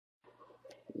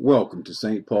Welcome to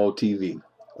St. Paul TV,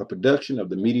 a production of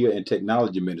the Media and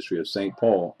Technology Ministry of St.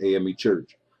 Paul AME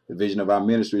Church. The vision of our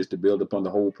ministry is to build upon the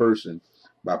whole person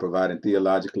by providing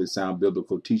theologically sound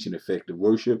biblical teaching, effective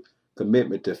worship,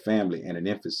 commitment to family, and an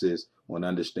emphasis on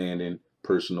understanding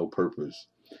personal purpose.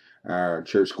 Our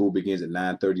church school begins at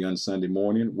 9:30 on Sunday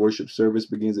morning. Worship service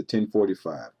begins at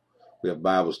 10:45. We have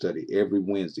Bible study every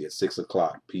Wednesday at 6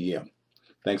 o'clock p.m.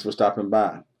 Thanks for stopping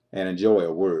by and enjoy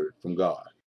a word from God.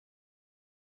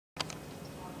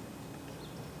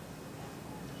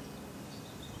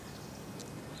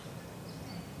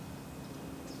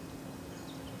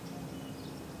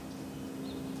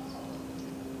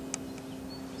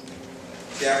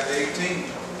 Chapter 18.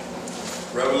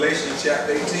 Revelation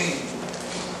chapter 18.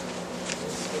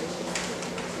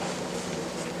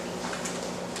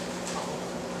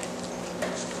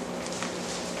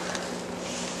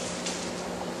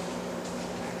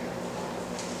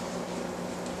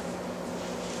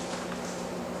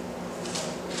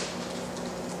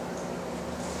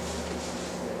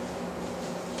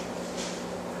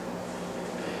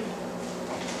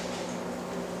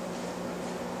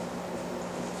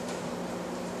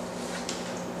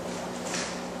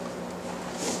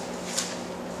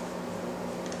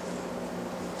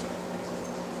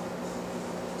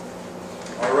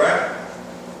 All right.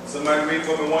 Somebody read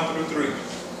for me 1 through 3.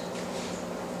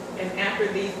 And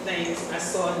after these things I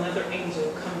saw another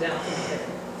angel come down from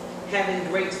heaven,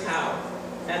 having great power,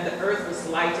 and the earth was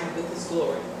lightened with his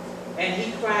glory. And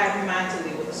he cried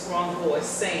mightily with a strong voice,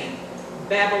 saying,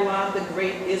 Babylon the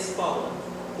great is fallen,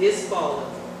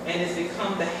 and is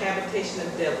become the habitation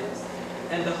of devils,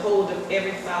 and the hold of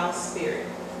every foul spirit,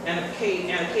 and a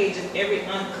cage of every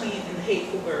unclean and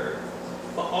hateful bird.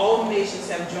 For all nations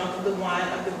have drunk of the wine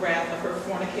of the wrath of her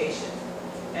fornication,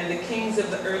 and the kings of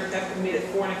the earth have committed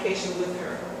fornication with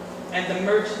her, and the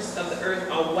merchants of the earth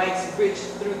are waxed rich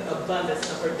through the abundance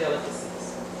of her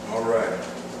delicacies. All right.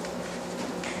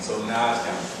 So now it's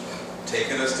kind of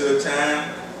taking us to a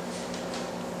time,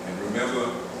 and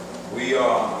remember, we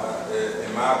are,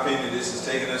 in my opinion, this is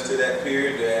taking us to that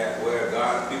period where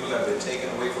God's people have been taken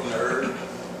away from the earth,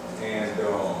 and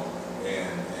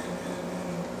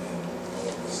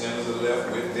sinners are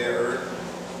left with their earth,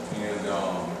 and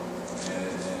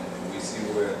we see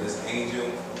where this angel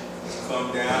has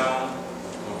come down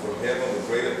from heaven with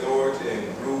great authority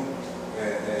and grew,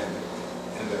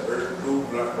 and the earth grew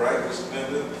bright with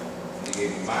splendor. He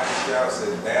gave a mighty shout,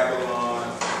 said, Babylon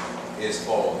is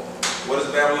fallen. What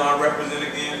does Babylon represent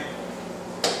again?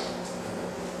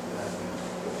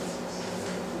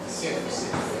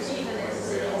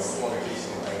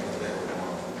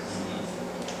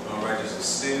 Just a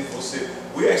sinful city.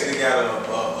 We actually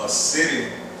got a city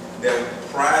that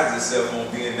prides itself on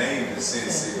being named the Sin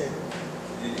City.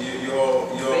 You all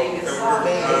ever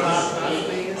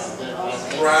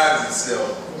prides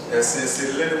itself as Sin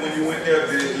City. Linda, when you went there,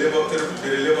 did it live up to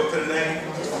the name?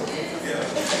 Yeah.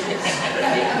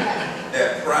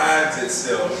 That prides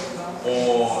itself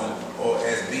on or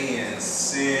as being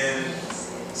Sin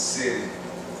City.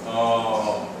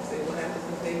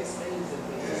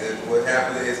 What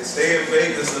happened is stay in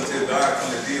Vegas until God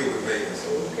come to deal with Vegas.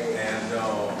 And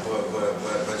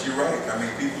but you're right. I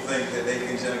mean, people think that they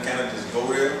can just kind of just go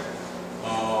there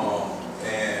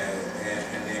and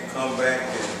then come back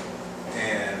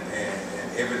and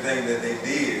everything that they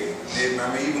did. I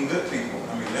mean, even good people.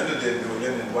 I mean, Linda didn't do it.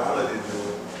 Linda and Wilder didn't do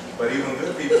it. But even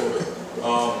good people,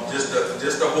 just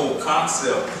the whole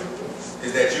concept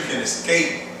is that you can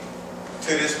escape to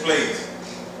this place,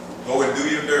 go and do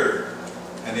your dirt,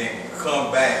 and then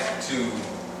come back to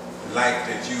life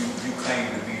that you claim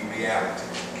to be reality.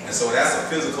 And so that's a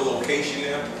physical location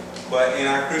there. But in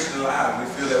our Christian lives, we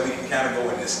feel that we can kind of go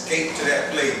and escape to that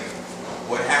place.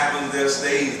 What happens there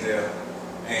stays there.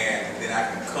 And then I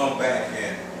can come back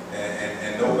and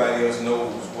nobody else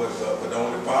knows what's up. But the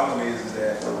only problem is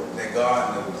that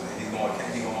God knows. And he's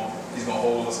going to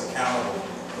hold us accountable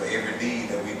for every deed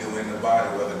that we do in the body,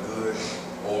 whether good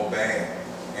or bad.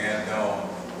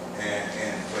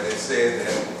 But it says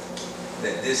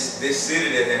that this city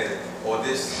that has, or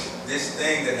this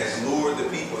thing that has lured the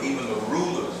people, even the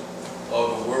rulers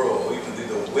of the world, or even the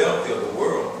wealthy of the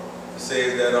world,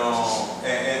 says that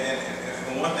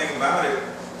and one thing about it,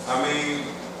 I mean,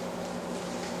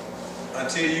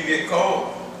 until you get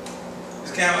caught,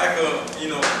 it's kind of like do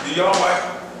y'all watch?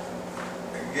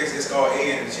 I guess it's called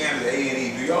the channel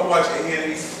A&E. Do y'all watch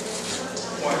A&E?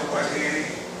 Watch A&E?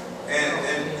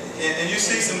 And you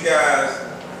see some guys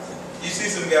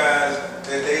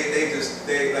that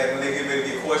they like when they get ready to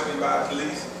get questioned by the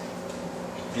police,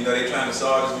 they trying to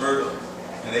solve this murder,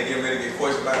 and they get ready to get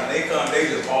questioned by it, and they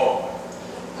just fall.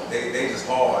 they just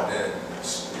hard. I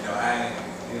ain't,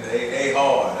 they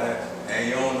hard. And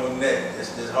you don't know nothing.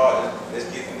 It's just hard. Let's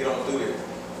get on through it.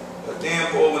 But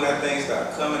then, boy, when that thing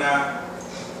start coming out,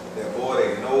 that boy,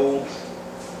 they know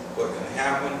what can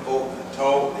happen. Folk can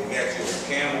talk. They got you on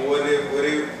camera,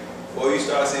 whatever. Boy, you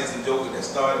start seeing some jokers that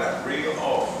started out real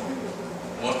hard.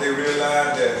 Once they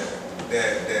realize that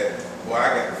boy,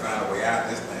 I got to find a way out of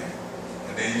this thing.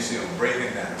 And then you see them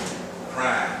breaking down,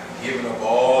 crying, giving up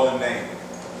all the names.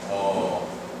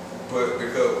 But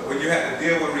because when you have to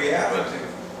deal with reality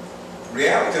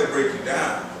will break you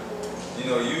down.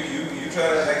 You try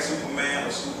to act Superman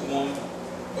or Superwoman,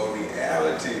 but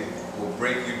reality will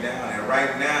break you down. And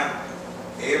right now,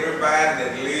 everybody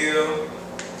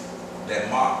that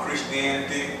mock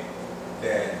Christianity,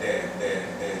 that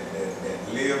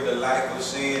lived a life of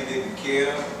sin, didn't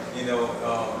care, they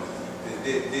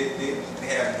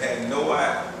had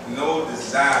no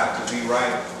desire to be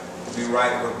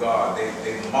right with God.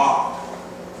 They mocked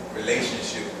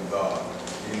relationship with God.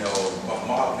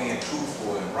 Mocked being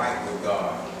truthful and right with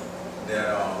God. That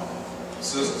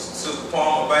Sister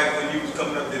Palmer, back when you was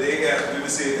coming up, did they have? Let me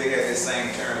see if they had that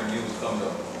same term when you was coming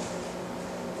up.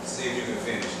 See if you can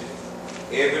finish it.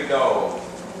 Every dog.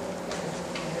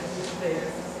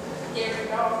 Every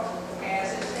dog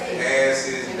has his day. Has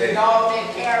his day. The dog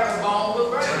that carries bone will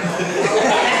break.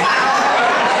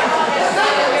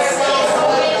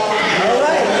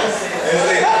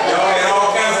 Y'all had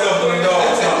all kinds of stuff on the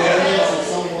dogs.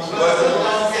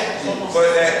 But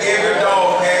that every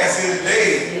dog has his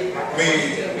day.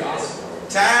 Meaning, a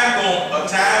time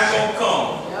gonna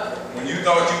come when you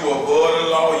thought you were above the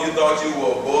law, you thought you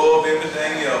were above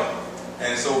everything else.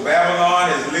 And so Babylon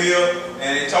has lived,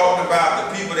 and it talked about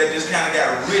the people that just kind of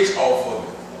got rich off of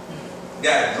it,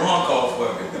 got drunk off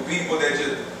of it, the people that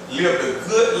just lived a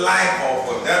good life off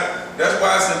of it. That's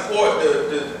why it's important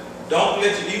to don't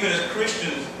let you, even as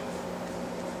Christians,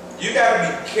 you got to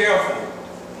be careful.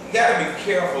 You got to be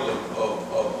careful of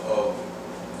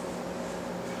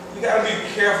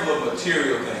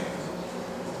material things,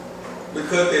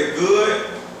 because they're good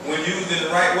when used in the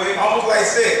right way, almost like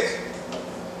sex.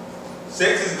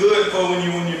 Sex is good for when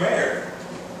you're married.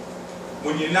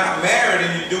 When you're not married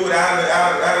and you do it out of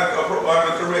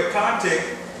the correct context,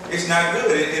 it's not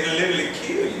good. It'll literally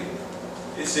kill you.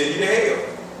 It'll send you to hell.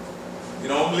 You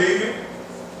don't believe me?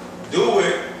 Do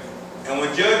it, and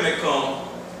when judgment comes,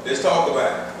 let's talk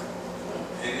about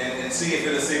it and see if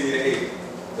it'll send you to hell.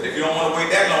 But if you don't want to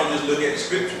wait that long, just look at the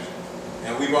scriptures.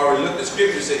 And we've already looked at the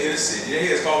scriptures and said it'll send you to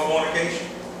hell. It's called fornication.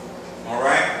 All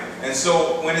right? And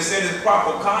so when it's in its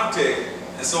proper context,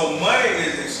 and so money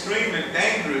is extremely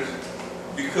dangerous,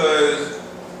 because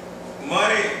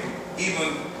money,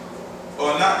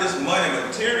 or not just money,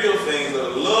 material things, or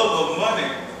the love of money,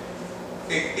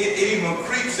 it even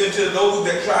creeps into those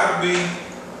that try to be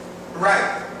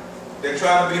right, that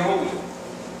try to be holy.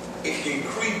 It can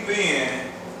creep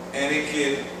in, and it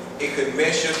could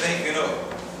mess your thinking up,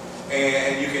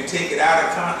 and you can take it out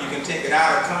of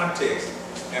context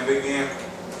and begin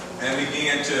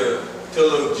to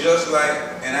look just like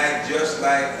and act just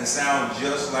like and sound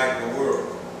just like the world.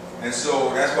 And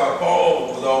so that's why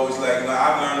Paul was always like,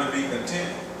 I've learned to be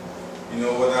content.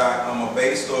 Whether I'm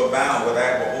abased or abound, whether I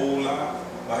have a whole lot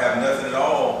or have nothing at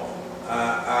all,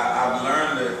 I've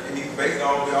learned that he's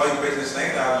basically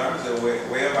saying that I learned that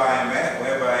wherever I am at,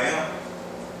 wherever I am,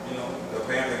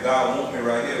 apparently God wants me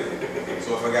right here.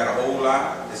 So if I got a whole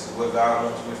lot, this is what God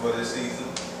wants me for this season.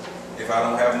 If I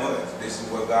don't have much, this is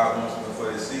what God wants me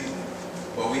for this season.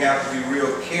 But we have to be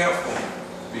real careful,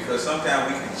 because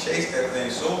sometimes we can chase that thing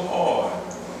so hard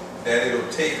that it'll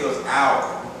take us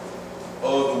out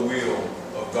of the will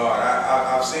of God.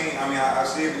 I see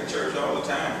it in the church all the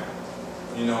time.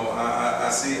 I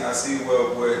see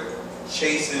where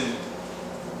chasing,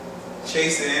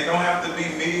 and it don't have to be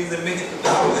millions and millions of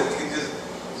dollars. It can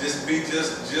just be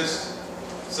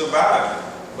surviving.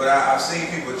 But I've seen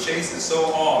people chasing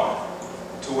so hard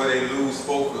to where they lose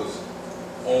focus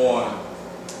on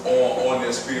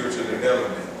their spiritual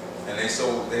development, and they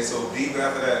so deep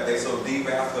after that, they so deep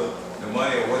after the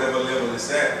money or whatever level it's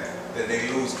at, that they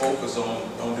lose focus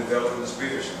on developing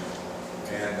spiritually.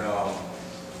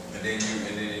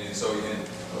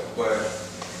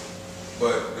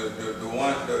 But the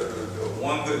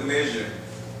one good measure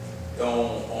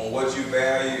on what you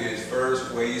value is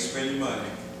first where you spend your money.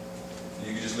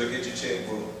 You can just look at your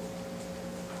checkbook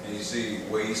and you see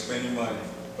where you spend your money.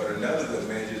 But another good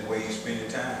measure is where you spend your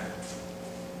time.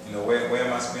 Where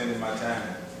am I spending my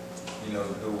time?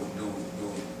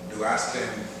 Do I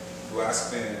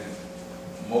spend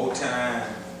more time,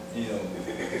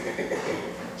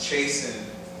 chasing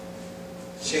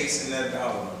chasing that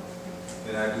dollar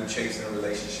than I do chasing a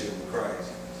relationship with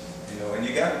Christ. You know, and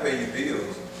you got to pay your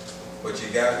bills, but you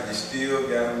still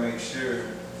got to make sure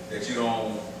that you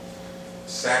don't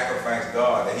sacrifice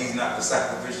God, that He's not the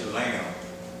sacrificial lamb.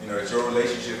 You know, that your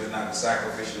relationship is not the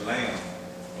sacrificial lamb,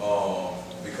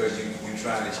 because you're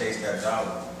trying to chase that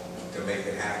dollar to make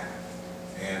it happen.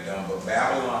 And but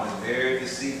Babylon is very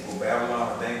deceitful. Babylon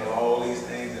will dangle all these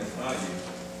things in front of you.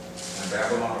 And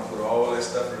Babylon will put all that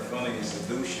stuff in front of you,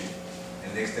 seduce you.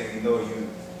 And next thing you know,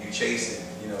 you chase it.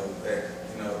 You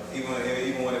know,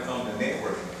 even when it comes to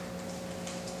networking.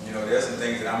 You know, there's some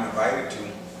things that I'm invited to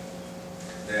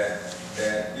that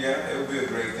yeah, it would be a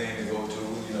great thing to go to.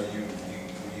 You know, you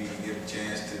get a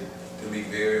chance to meet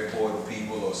very important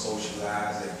people or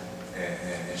socialize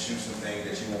and shoot some things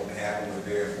that you want to happen with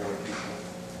very important people.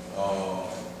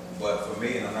 But for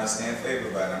me, and I'm not saying favor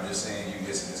about it, I'm just saying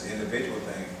it's an individual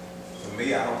thing. For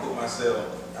me, I don't put myself,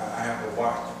 I have to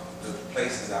watch the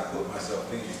places I put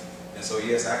myself in. And so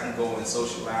yes, I can go and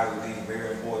socialize with these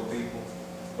very important people,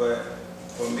 but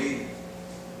for me,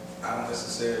 I don't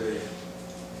necessarily,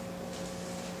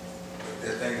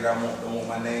 there's things that I don't want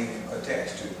my name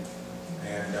attached to.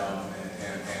 And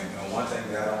one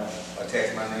thing that I don't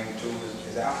attach my name to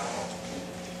is alcohol.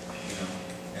 You know.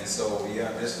 And so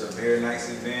yeah, this is a very nice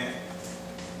event.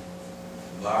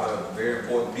 A lot of very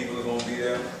important people are going to be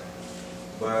there.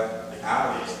 But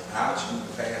I'll choose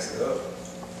to pass it up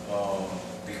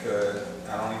because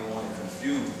I don't even want to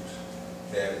confuse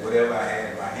that whatever I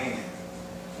had in my hand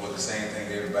was the same thing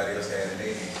that everybody else had in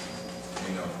their hand.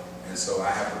 You know. And so I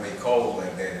have to make calls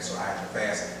like that, and so I have to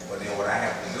pass it. But then what I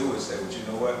have to do is say, well, you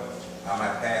know what? I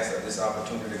might pass up this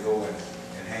opportunity to go and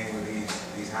hang with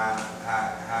these high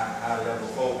level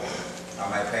folk. I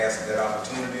might pass up that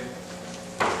opportunity,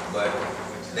 but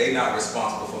they're not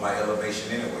responsible for my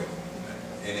elevation anyway.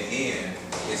 In the end,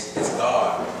 it's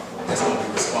God that's going to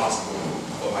be responsible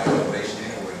for my elevation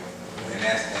anyway.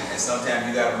 And sometimes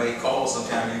you got to make calls.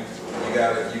 Sometimes you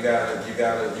gotta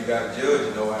judge.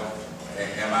 You know.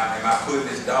 Am I putting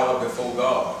this dollar before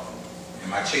God?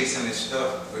 Am I chasing this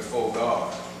stuff before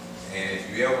God? And if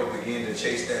you ever begin to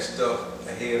chase that stuff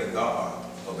ahead of God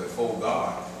or before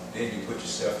God, then you put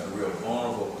yourself in a real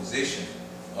vulnerable position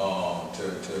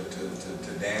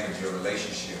to damage your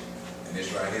relationship. And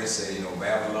this right here says, you know,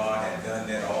 Babylon had done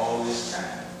that all this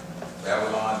time.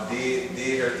 Babylon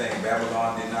did her thing.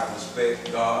 Babylon did not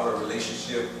respect God or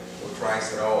relationship with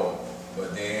Christ at all.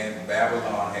 But then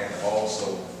Babylon had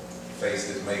also faced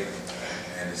his maker.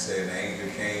 And it said the angel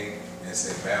came and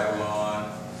said,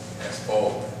 Babylon has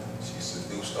fallen. She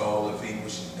seduced all the people.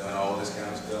 She's done all this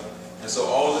kind of stuff. And so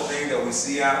all the things that we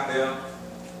see out there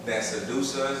that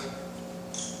seduce us,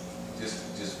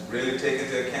 just really take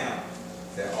into account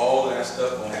that all that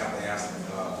stuff gonna have to answer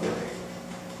to God.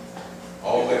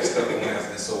 All that stuff gonna answer.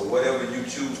 And so whatever you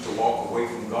choose to walk away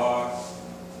from God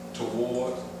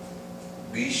towards,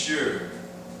 be sure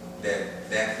that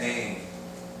that thing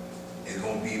is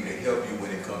going to be able to help you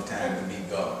when it comes time to meet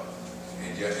God.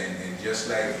 And just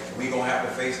like we're going to have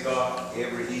to face God,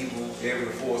 every evil, every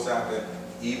force out there,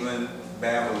 even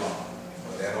Babylon,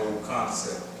 or that whole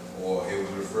concept, or it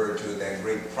was referred to as that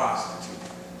great prostitute,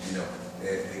 you know,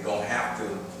 that they're going to have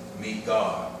to meet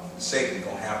God. Satan's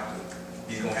going to have to,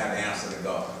 he's going to have to answer to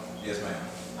God. Yes, ma'am.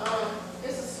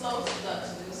 It's a slow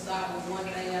seduction. You start with one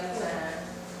thing at a time.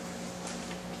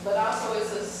 But also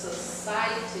it's a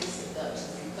society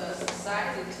seduction, because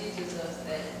society teaches us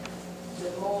that the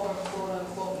more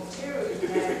quote-unquote material you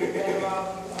have, the better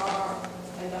off you are,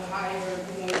 and the higher,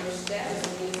 you know, your status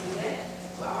and this and that.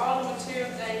 But all the material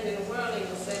things in the world ain't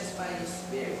gonna satisfy your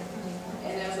spirit.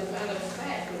 And as a matter of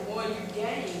fact, the more you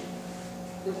gain,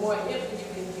 the more empty you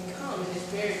can become. And it's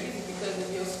very easy, because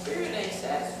if your spirit ain't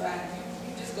satisfied,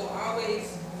 you just gonna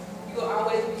always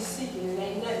be seeking. And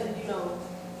ain't nothing, you know.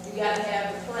 You gotta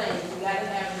have the plane, you gotta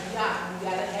have the yacht, you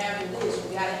gotta have this,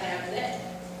 you gotta have that.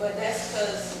 But that's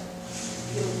because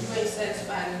you ain't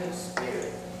satisfied in your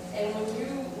spirit. And when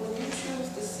you choose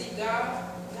to see God,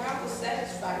 God will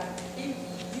satisfy you.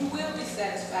 You will be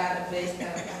satisfied based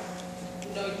on God.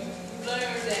 You know, you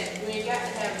learn that you ain't got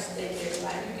to have a steak every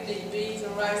night. You can eat beans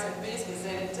and rice and biscuits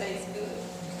and it tastes good.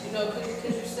 You know,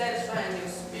 because you're satisfying your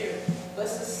spirit. But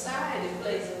society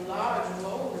plays a large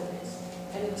role in this.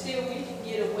 And until we can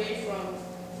get away from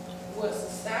what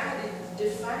society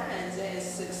defines as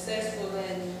successful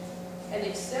and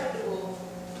acceptable,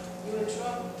 you're in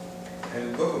trouble.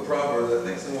 In the book of Proverbs, I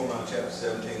think somewhere around chapter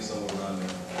 17, somewhere around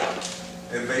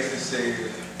there, it basically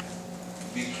says,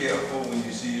 be careful when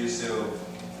you see yourself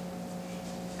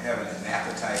having an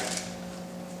appetite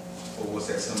for what's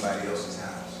at somebody else's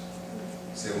house.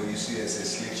 Said when you see that, said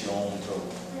slit your own throat.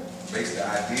 Basically, the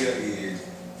idea is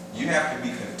you have to be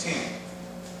content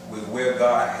with where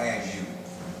God has you.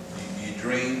 You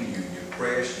dream, you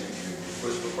press, you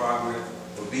push for progress,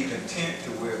 but be content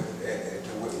to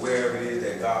wherever it is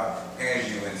that God has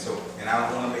you. And I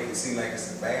don't want to make it seem like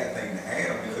it's a bad thing to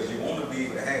have, because you want to be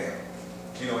able to have.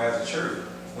 You know, as a church,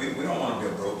 we don't want to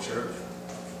be a broke church.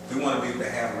 We want to be able to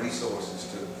have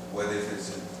resources to, whether if it's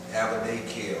to have a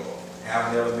daycare, or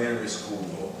have an elementary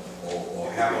school,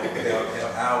 or have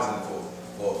housing for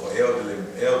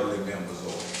elderly members,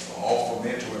 or offer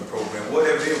mentoring program,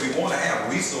 whatever it is. We want to have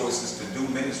resources to do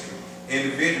ministry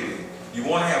individually. You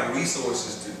want to have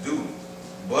resources to do,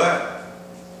 but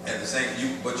at the same,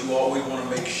 but you always want to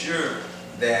make sure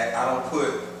that I don't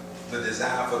put the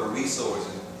desire for the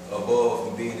resources above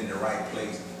from being in the right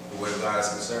place where God is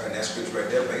concerned. That scripture right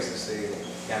there basically says,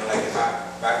 kind of like if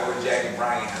I go to Jackie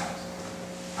Bryan house,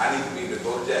 I need to be able to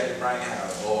go to Jackie Bryan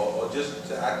house, or just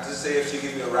say if she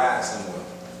give me a ride somewhere,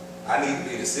 I need to be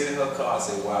able to sit in her car and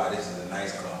say, wow, this is a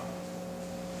nice car.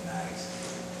 Nice.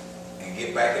 And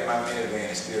get back in my minivan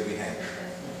and still be happy.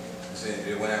 So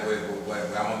when I'm going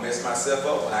to mess myself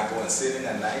up when I go and sit in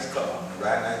a nice car,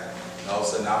 right now, and all of a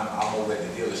sudden I'm over at the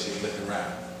dealership looking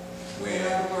around. In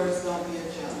other words, don't be a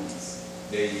Jones.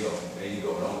 There you go. There you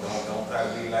go. Don't try to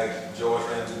be like George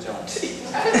Ramsey Jones.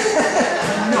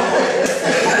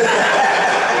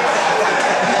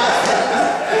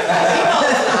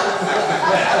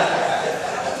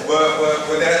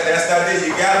 but that's not it.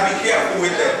 You gotta be careful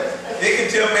with that. It can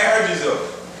tear marriages up.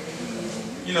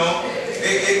 You know,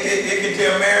 it can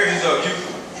tear marriages up.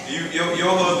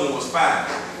 Your husband was fine.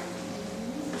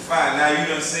 Fine. Now you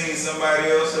done seen somebody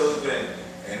else's husband,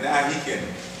 and now he can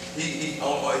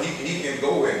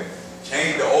go and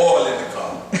change the oil in the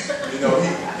car. You know,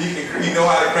 he know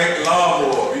how to crank the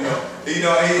lawnmower. You know, he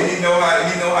know how.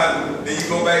 Then you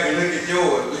go back and look at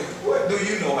yours. What do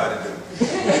you know how to do?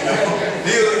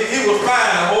 He was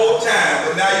fine the whole time,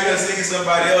 but now you done seen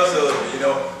somebody else's husband. You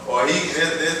know, or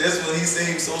this one he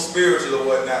seems so spiritual or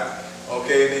whatnot.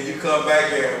 Okay, then you come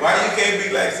back and why you can't be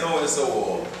like so and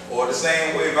so, or the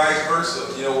same way, vice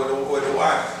versa. You know, with the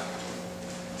wife.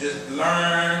 Just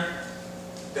learn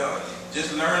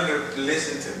to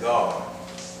listen to God.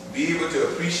 Be able to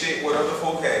appreciate what other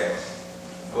folk have,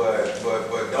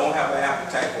 but don't have an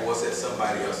appetite for what's at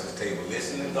somebody else's table.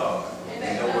 Listen to God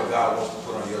and know what God wants to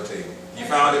put on your table. You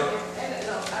found it?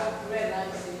 No, I read it.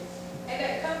 And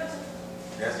that comes.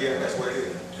 That's what it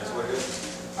is. That's what it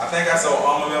is. I think I saw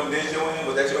Alma Melvin, then Joanne.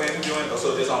 Was that your hand, Joanne? Or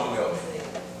so just Alma Melvin?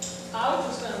 I was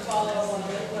just going to follow up on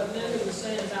what Linda was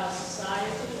saying about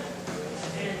society.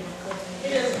 And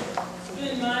it has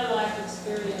been my life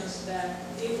experience that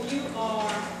if you are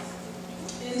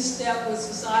in step with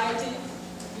society,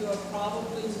 you are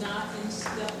probably not in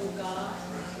step with God.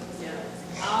 Yeah.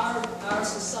 Our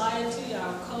society,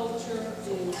 our culture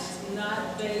is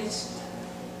not based,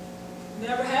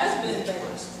 never has been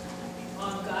based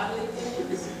on godly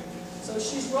things. So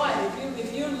she's right.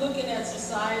 If you're looking at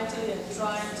society and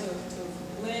trying to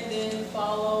blend in,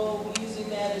 follow, using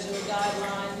that as your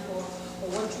guideline for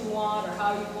what you want or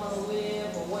how you want to live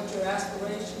or what your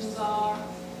aspirations are,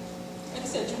 like I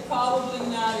said, you're probably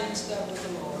not in step with the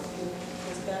Lord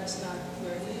because that's not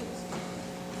where He is.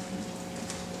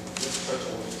 Just touch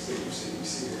on what you said. You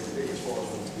see it every day as far as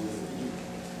when you do it in youth.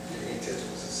 You're in touch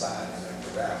with society, like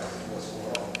the rappers and what's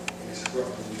going on, and it's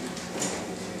corrupting you.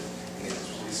 And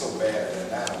it's so bad that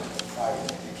now with the fight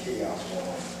and chaos going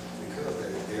on because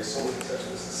they're so in touch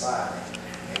with society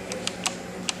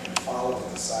and following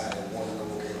society and want to know,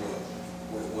 okay,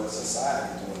 what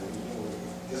society is doing. You know,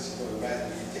 just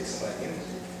imagine you take some of that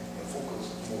energy and focus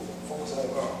on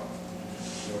God.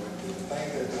 You know, the thing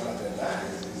they're doing out there now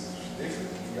is different.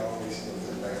 You always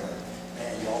look back like,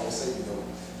 man, you always say, you know,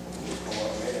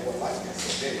 man, what like this?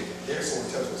 So they're so in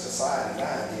touch with society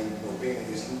now, and then, you know, being in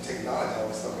this new technology, all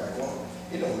this stuff got going,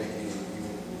 it don't make it even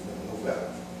no better.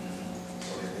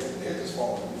 So they're just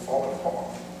falling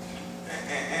apart.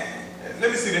 And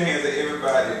let me see the hands of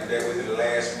everybody that was in the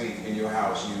last week in your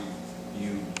house.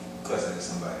 You cussing at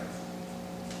somebody.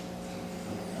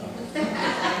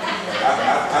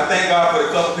 I thank God for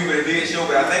the couple people that did show,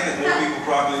 but I think there's more people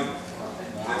probably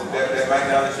that might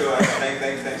not show. I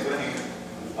thanks for the hand.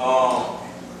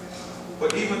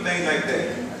 But even things like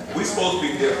that, we're supposed to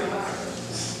be different.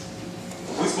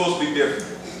 We're supposed to be different.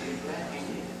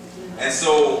 And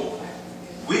so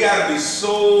we got to be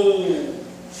so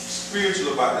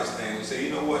spiritual about this thing. We say,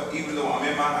 you know what, even though I'm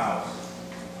in my house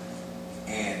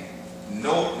and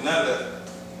no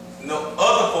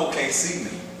other folk can't see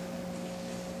me,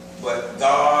 but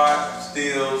God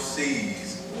still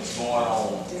sees going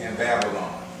on in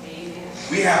Babylon.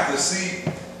 We have to see,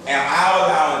 am I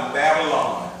allowing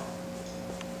Babylon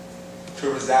to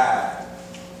reside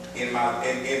in my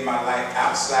life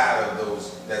outside of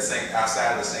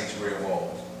outside of the sanctuary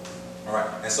walls? All right,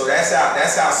 and so that's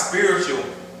how spiritual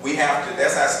we have to.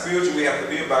 That's how spiritual we have to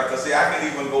be about it. Because see, I can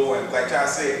even go and, like Ty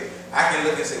said, I can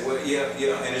look and say, well, yeah,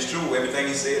 and it's true. Everything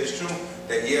he said is true.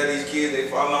 That yeah, these kids, they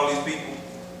following all these people.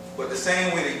 But the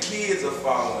same way the kids are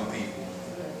following people,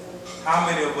 how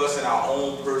many of us in our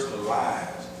own personal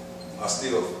lives are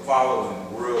still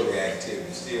following worldly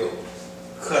activity, still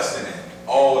cussing and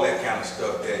all that kind of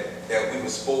stuff that we were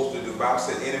supposed to do? The Bible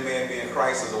says any man be in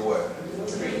Christ is a what?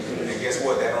 And guess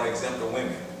what? That don't exempt the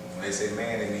women. When they say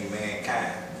man, they mean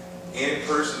mankind. Any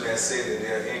person that says that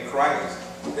they're in Christ,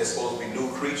 they're supposed to be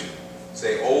new creatures.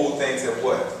 Say old things have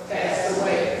what? Passed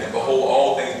away. And behold,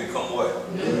 all things become what?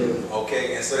 New.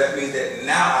 Okay, and so that means that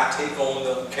now I take on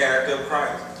the character of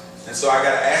Christ. And so I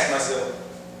got to ask myself,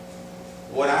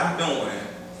 what I'm doing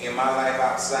in my life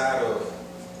outside of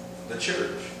the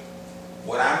church,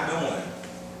 what I'm doing,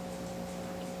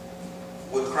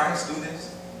 would Christ do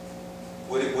this?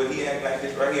 Would he act like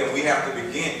this right here? And we have to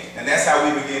begin, and that's how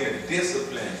we begin to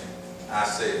discipline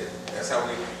ourselves. That's how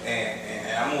we,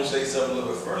 and I'm going to say something a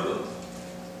little bit further.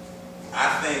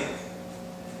 I think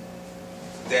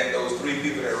that those 3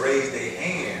 people that raised their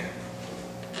hand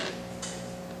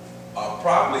are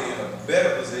probably in a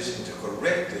better position to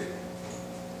correct it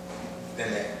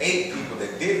than the 8 people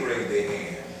that did raise their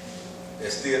hand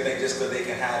that still think just because they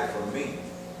can hide it from me,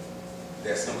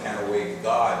 that some kind of way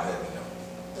God doesn't know.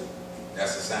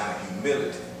 That's a sign of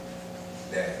humility.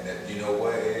 That you know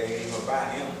what, it ain't even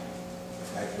about him.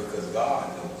 It's like because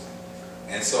God knows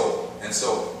it. And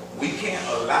so we can't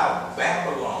allow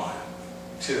Babylon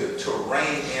to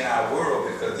reign in our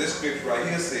world, because this scripture right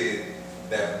here says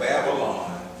that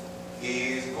Babylon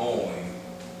is going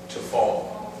to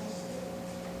fall.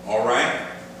 All right?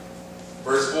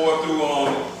 Verse 4 through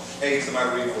 8,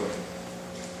 somebody read for me.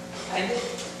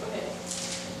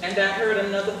 And I heard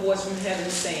another voice from heaven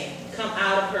saying, come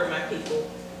out of her, my people,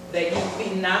 that you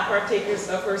be not partakers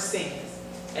of her sins,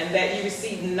 and that you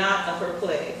receive not of her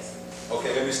plagues.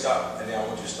 Okay, let me stop, and then I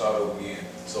want you to start over again.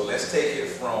 So let's take it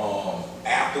from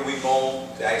after we're gone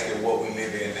to actually what we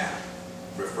live in now,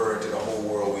 referring to the whole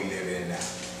world we live in now.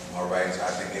 All right, so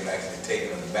I think they've actually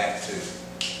taken us back to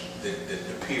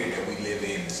the period that we live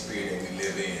in, the spirit that we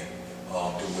live in,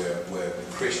 to where the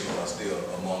Christians are still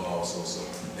among also. So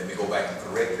let me go back and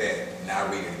correct that, and I'll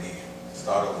read it again.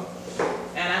 Start over.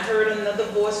 And I heard another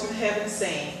voice from heaven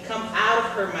saying, come out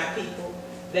of her, my people,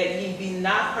 that ye be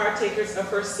not partakers of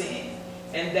her sin,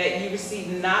 and that ye receive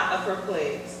not of her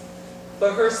plagues.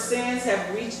 For her sins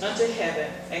have reached unto heaven,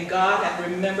 and God hath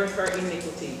remembered her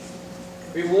iniquities.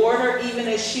 Reward her even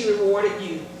as she rewarded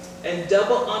you, and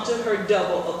double unto her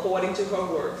double according to her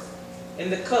works, in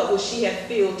the cup which she hath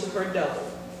filled to her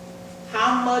double.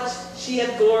 How much she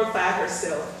hath glorified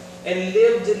herself, and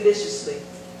lived deliciously,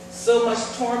 so much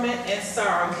torment and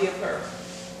sorrow give her.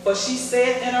 For she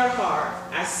said in her heart,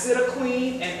 I sit a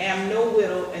queen, and am no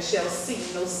widow, and shall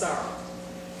seek no sorrow.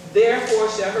 Therefore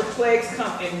shall her plagues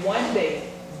come in one day,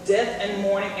 death and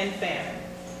mourning and famine.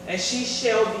 And she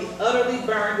shall be utterly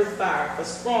burned with fire, for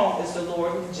strong is the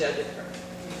Lord who judgeth her.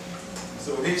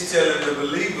 So he's telling the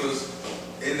believers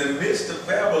in the midst of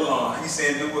Babylon, he's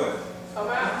saying do what? Come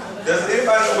out. Does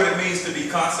anybody know what it means to be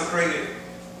consecrated?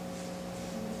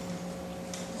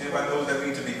 Anybody know what that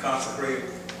means to be consecrated?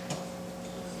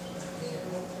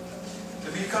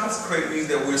 To be consecrated means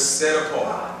that we're set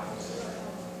apart.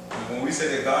 And when we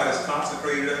say that God has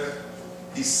consecrated us,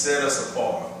 he set us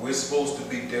apart. We're supposed to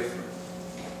be different.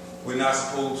 We're not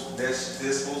supposed, there's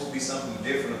supposed to be something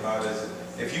different about us.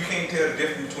 If you can't tell the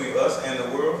difference between us and the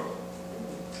world,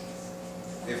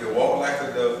 if it walk like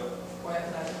a dove,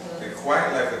 it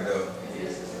quack like a dove,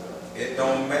 it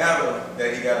don't matter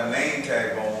that he got a name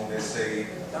tag on that say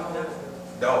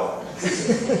dog.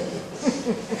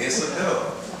 It's a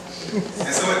dove.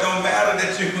 And so it don't matter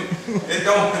that it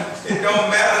don't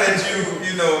matter that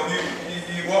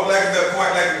you walk like a dove,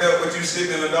 quack like a dove, but you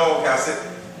sit in a dog house.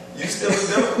 You still a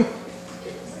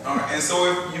dove. All right. And so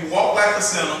if you walk like a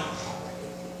sinner,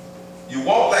 you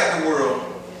walk like the world,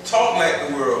 talk like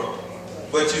the world,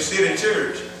 but you sit in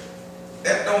church,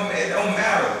 it don't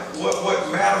matter.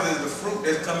 What matters is the fruit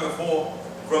that's coming forth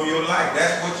from your life.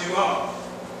 That's what you are.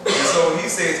 And so he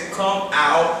says, come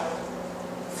out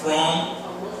from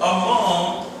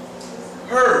among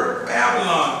her,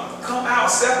 Babylon. Come out,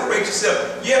 separate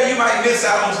yourself. Yeah, you might miss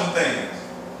out on some things.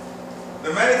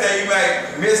 The main thing, you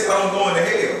might miss out on going to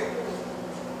hell.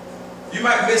 You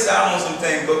might miss out on some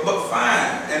things, but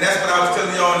fine. And that's what I was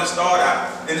telling y'all in the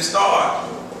start.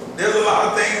 There's a lot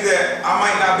of things that I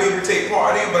might not be able to take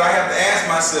part in, but I have to ask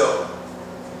myself,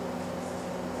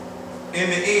 in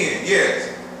the end, yes.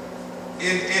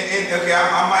 Okay,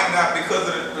 I might not because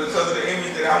of the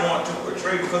image that I want to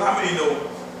portray. Because how many know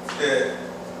that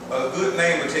a good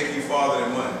name will take you farther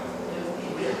than money?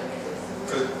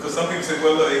 Because some people say,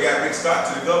 well, look, it got Rick Scott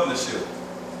to the governorship.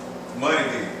 Money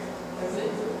did.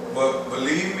 But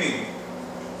believe me,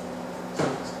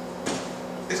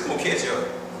 it's gonna catch up.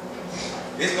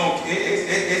 It's gonna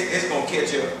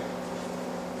catch up.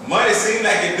 Money seems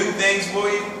like it do things for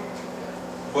you,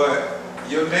 but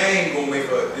your name will make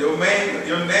your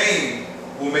name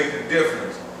will make the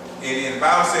difference. And the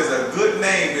Bible says a good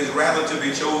name is rather to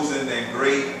be chosen than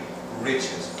great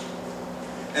riches.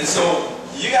 And so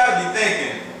you gotta be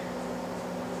thinking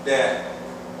that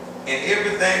in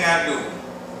everything I do,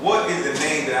 what is the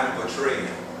name that I'm portraying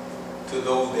to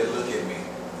those that look at me?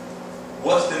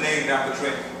 What's the name that I'm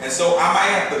portraying? And so I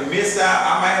might have to miss out.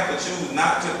 I might have to choose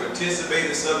not to participate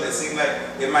in something that seems like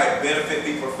it might benefit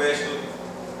me professionally.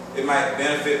 It might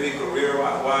benefit me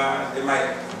career-wise. It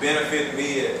might benefit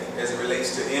me as it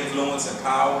relates to influence and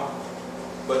power.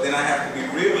 But then I have to be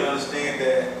real and understand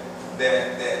that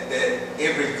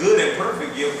every good and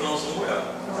perfect gift comes from wealth.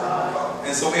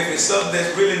 And so if it's something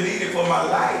that's really needed for my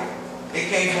life, it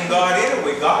came from God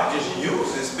anyway. God just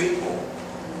uses people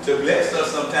to bless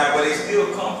us sometimes, but they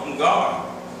still come from God.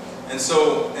 And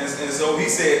so he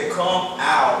said, come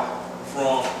out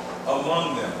from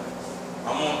among them.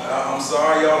 I'm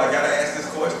sorry, y'all, I gotta ask this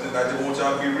question. I just want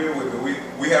y'all to be real with me.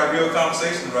 We have real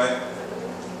conversations, right?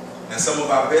 And some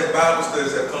of our best Bible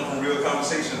studies have come from real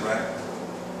conversations, right?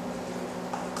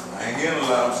 I ain't getting a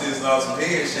lot. I'm seeing some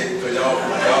head shaking because y'all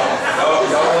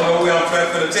don't know where I'm trying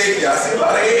to take you. I see a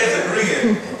lot of heads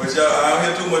agreeing, but y'all, I don't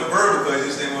hear too much verbal because you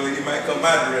say, well, he might come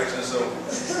my direction. So,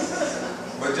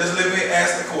 but just let me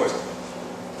ask the question.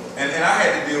 And I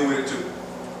had to deal with it too.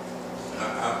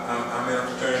 I'm in a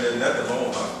fraternity. There's nothing wrong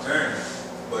with my fraternity,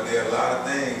 but there are a lot of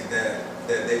things that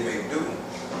they may do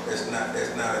that's not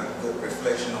a good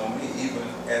reflection on me, even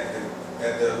at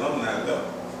the alumni level,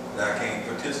 that I can't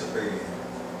participate in.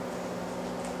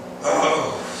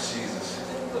 Oh, Jesus.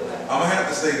 I'm going to have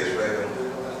to say this right now.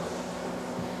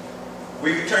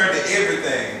 We can turn to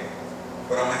everything,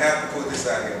 but I'm going to have to put this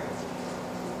out here.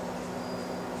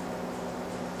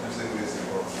 Let me see what this is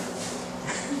for.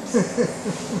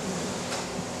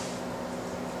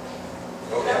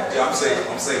 Okay, yeah, I'm safe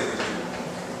with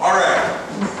you. All right.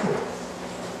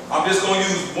 I'm just going to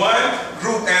use one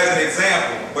group as an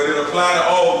example, but it'll apply to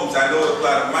all groups. I know it'll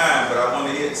apply to mine, but I want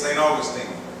to hit St. Augustine.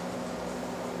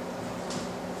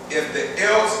 If the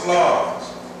Elks Lodge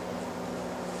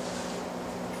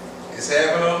is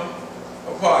having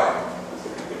a party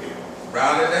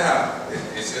round at the house,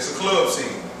 it's just a club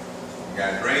scene. You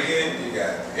got drinking, you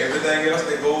got everything else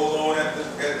that goes on at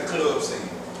the club scene.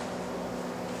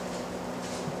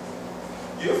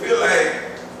 You feel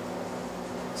like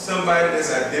somebody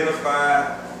that's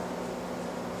identified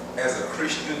as a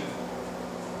Christian,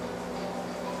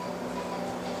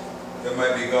 that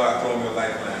might be God throwing me a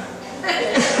lifeline.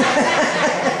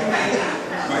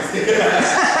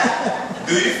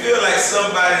 Do you feel like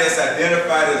somebody that's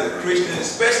identified as a Christian,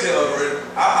 especially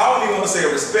I don't even want to say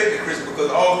a respected Christian,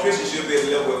 because all Christians should be at a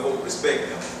level where folks respect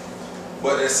them.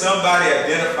 But is somebody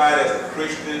identified as a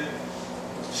Christian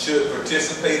should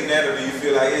participate in that, or do you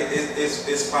feel like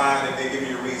it's fine and they give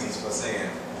you reasons for saying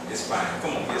it's fine?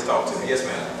 Come on, let's talk to me. Yes,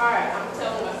 ma'am. All right, I'm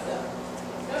telling myself.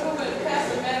 Remember when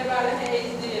Pastor Matt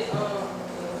Hayes did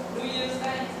New Year's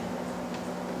thing?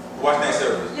 Watch that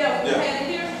service. Yeah, we had it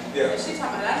here. Yeah. And she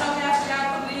talking about, I know half of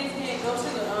y'all believe he didn't go to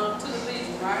the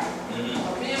Legion, right?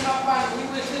 But me and my father, we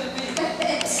went to the Legion,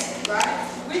 right?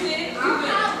 We did. We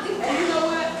went. And you know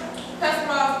what? Pastor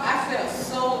Ross, I felt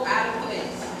so out of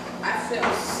place. I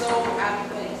felt so out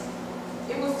of place.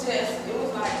 It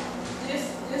was like,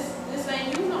 this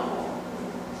ain't you no more.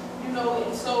 You know,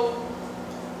 and so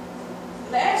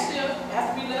last year,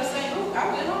 after we left St. Luke,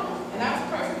 I went home. And I was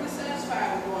perfectly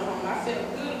satisfied with going home. I felt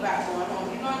good about going home.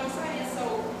 You know what I'm saying? So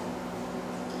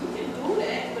you can do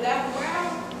that, but after a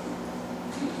while,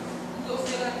 you go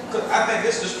feel like. I think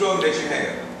this is the struggle that you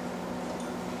have.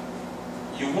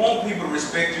 You want people to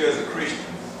respect you as a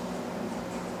Christian,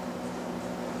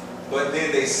 but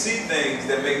then they see things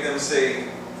that make them say,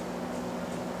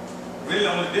 really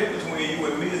the only difference between you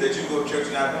and me is that you go to church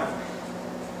and I don't.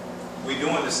 We're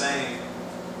doing the same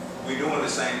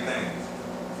thing.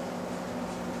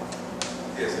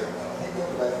 Yes, sir. It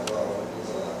goes back to I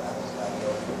know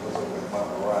it was over with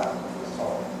Mama Ryan, he was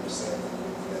talking, he was saying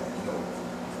that,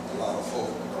 a lot of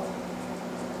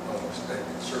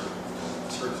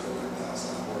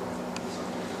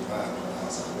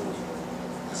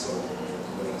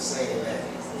saying that,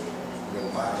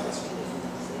 my answer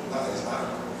is not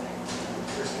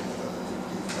Christian, you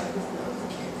can't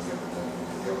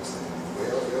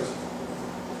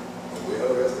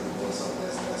well, else they're doing something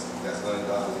that's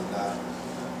ungodly, not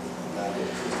in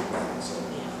Christian mind. So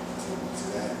to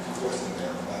that question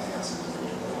there, my answer is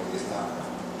no, it's not.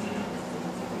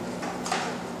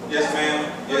 Yes, ma'am.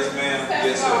 Yes, ma'am.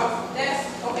 Yes, sir.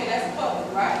 That's public,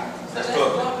 right? That's so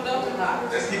public. Let's bump it up a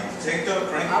notch. Let's take it up,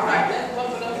 crank it. All right, let's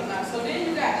bump it up a notch. So then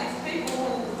you got these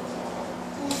people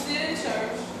who sit in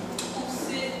church, who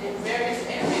sit in various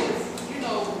areas, in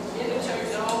the church,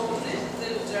 in all positions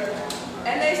in the church,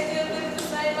 and they still live the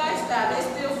same lifestyle. They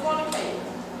still fornicate.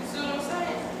 You see what I'm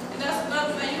saying? And that's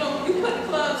another thing. You put the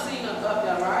club scene up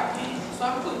there, right? So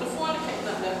I'm putting the fornicating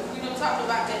up there because we done talked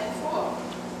about that before.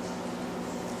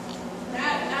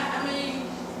 I mean,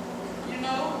 they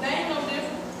ain't no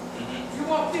different. You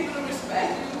want people to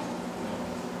respect you,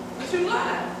 but you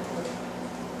lie.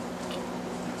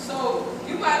 So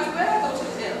you might as well go to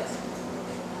the hills.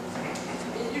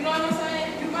 You know what I'm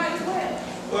saying? You might as well.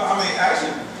 Well, I mean,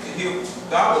 actually,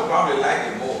 God would probably like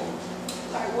it more.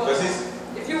 Like what?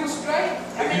 If you were straight,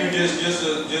 if you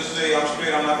just say, I'm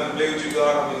straight, I'm not going to play with you,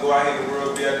 God, I'm going to go out in the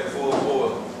world, be at the full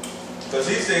force. Because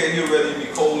he said he'd rather you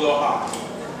be cold or hot.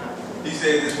 He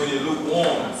said this when you're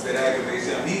lukewarm, that aggravates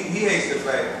him. He hates the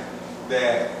fact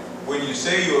that when you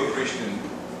say you're a Christian,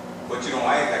 but you don't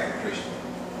act like a Christian.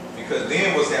 Because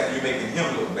then what's happening, you're making him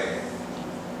look bad.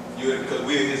 Because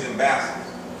we're his ambassadors.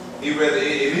 He rather,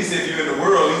 at least if you're in the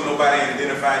world, at least nobody ain't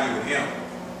identifying you with him.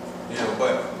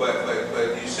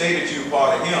 But you say that you're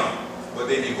part of him, but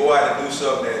then you go out and do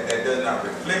something that does not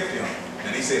reflect him.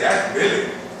 And he said that's really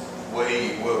what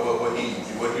he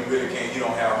really can't. You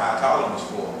don't have high tolerance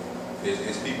for.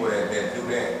 It's people that do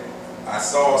that. I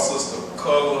saw Sister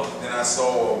Color, then I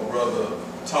saw Brother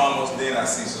Thomas, then I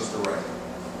see Sister Wright.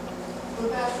 Well,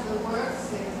 that's the word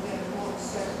says that more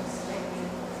circumspectly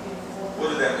before. What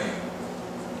does that mean?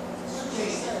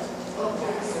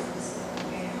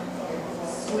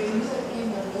 When you're in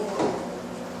the Lord,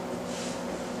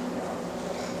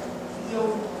 your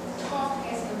talk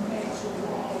has to match your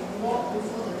walk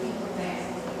before the people that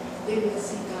they will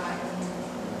see God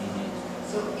in you.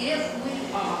 So if we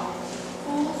are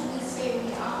who we say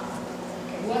we are,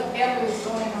 whatever is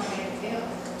going on at the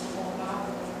on God.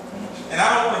 And I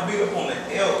don't want to beat up on the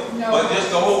elder, No. but just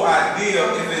the whole idea,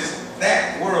 if it's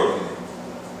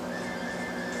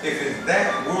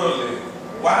that worldly,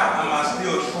 why am I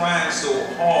still trying so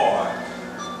hard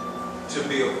to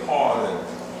be a part of it?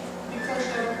 Because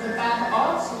the Bible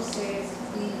also says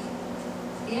we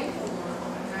in the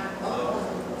world and not of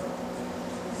the world.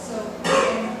 So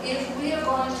and if we are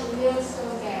going to live so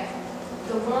that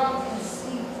the world can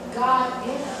see God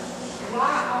in us,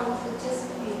 why are we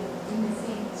participating in the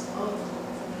things of the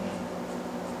world?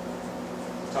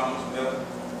 Thomas Miller?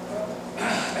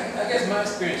 I guess my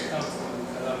experience comes from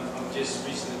because I'm just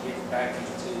recently getting back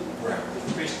into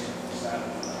the Christian side of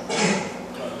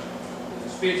the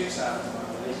spiritual side of my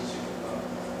relationship with God.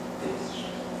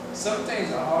 Some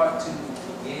things are hard to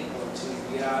forget or to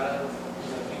get out of.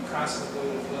 You constantly go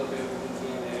to the club every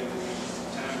weekend, every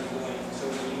time you go in. So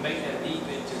when you make that leap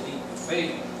into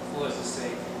faith, for us to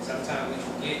say, sometimes we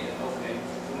forget that, okay,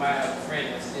 we might have a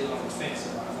friend that's still on the fence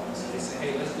about it. So they say,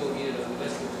 hey, let's go here,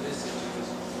 let's go to this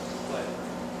situation. But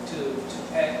to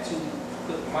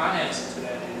put my answer to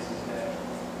that is that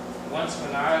once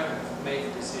when I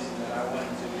made the decision that I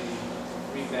wanted to be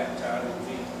rebaptized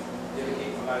and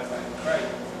dedicate my life back to Christ,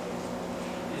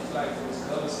 it's like it was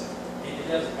close. It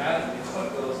doesn't matter to me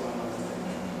what goes on over there.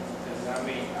 Because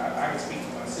I can speak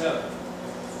for myself.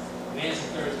 Wednesday,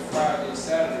 Thursday, Friday,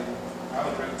 Saturday, I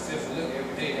would drink a fifth of liquor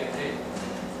every day that day.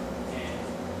 And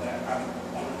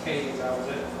on occasions I was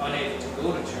unable to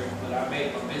go to church, but I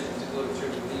made my business to go to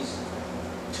church at least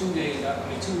 2 days,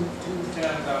 two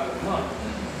times out of the month.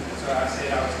 So I said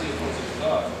I was still close to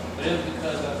God. But it was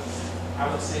because of,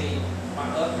 I would say, my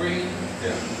upbringing.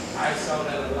 Yeah. I saw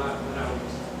that a lot when I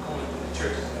was going to the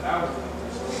churches that I was going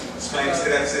to. So Say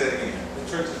that again. the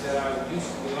churches that I used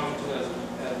to belong to as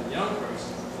a young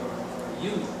person or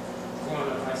youth growing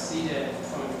up, I see that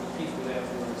from the people that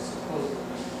were supposed to be.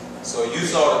 So you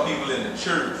saw the people in the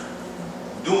church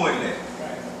doing that.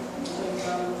 Right.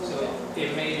 So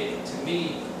it made it to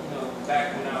me,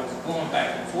 back when I was going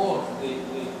back and forth with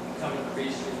becoming a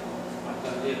Christian, I'm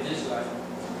going to live this life.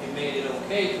 It made it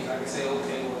okay because I can say,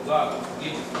 okay, well, God will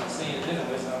forgive me for my sins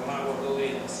anyway, so I might as well go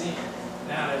ahead and sin.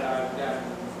 Now that I've got,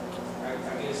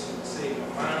 I guess you could say, my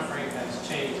mind frame has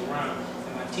changed around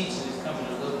and my teaching is coming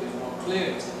a little bit more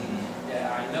clear to me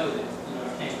that I know that,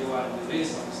 I can't go out and do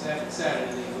this on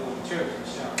Saturday and go to church and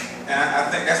shop. And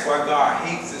I think that's why God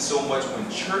hates it so much when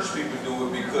church people do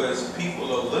it, because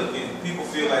people are looking, people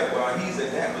feel like, well, he's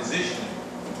in that position,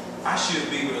 I should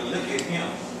be able to look at him.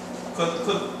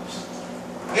 Because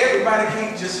everybody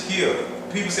can't just hear.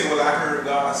 People say, well, I heard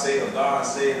God say, or God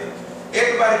said.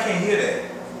 Everybody can't hear that.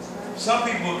 Some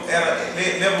people at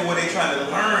a level where they're trying to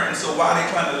learn, and so while they're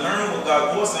trying to learn what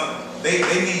God's voice on, they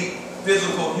need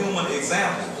physical human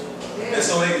examples. And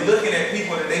so they're looking at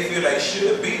people that they feel like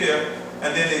should be there,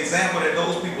 and then the example that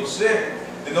those people set,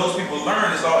 and those people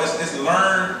learn is all it's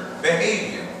learned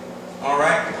behavior. All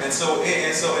right, and so I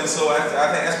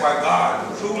think that's why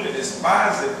God truly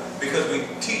despises it, because we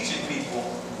teaching people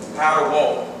how to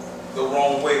walk the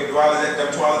wrong way. Twyla, is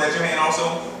that your hand also?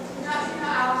 No,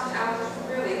 I was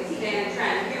really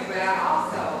trying to hear, but I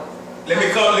also. Let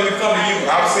me come to you.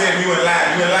 I was saying you in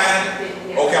line. You in line?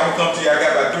 Okay, I'm gonna come to you. I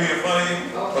got about 3 in front of you,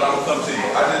 but I'm gonna come to you.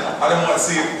 I didn't want to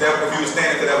see if you were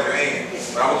standing because that was your hand,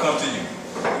 but I'm gonna come to you.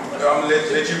 I'm gonna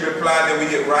let you reply. Then we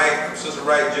get Wright, Sister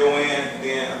Wright, Joanne,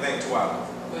 then I think Twyla,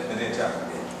 and then Chapel.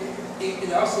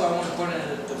 And also, I want to point out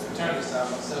the fraternity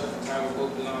side myself. I would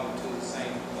both belong to the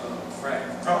same frat.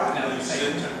 Oh, I know you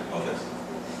should. Okay.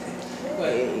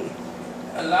 But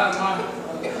a lot of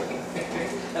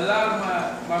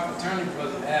my fraternity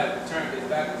brothers have turned it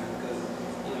back on me, because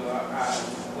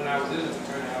when I was in the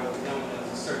fraternity, I was known as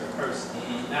a certain person.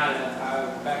 Now that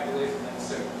I've backed away from that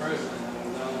certain person,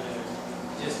 I'm known as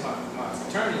just my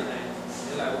fraternity name.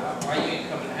 They're like, well, why you ain't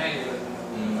coming to hang with me?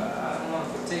 I don't want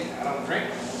to partake. I don't drink,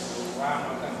 so why am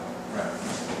I coming?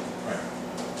 Right.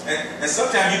 And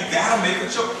sometimes you gotta make a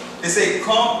choice. They say,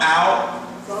 come out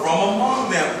from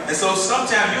among them. And so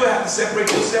sometimes you have to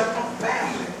separate yourself from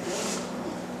family.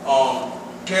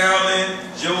 Carolyn,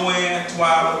 Joanne,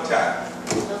 Twyla, Ty.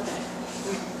 Okay.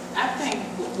 I think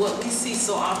what we see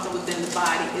so often within the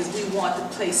body is we want to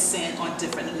place sin on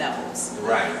different levels.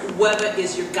 Right. Whether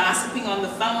it's you're gossiping on the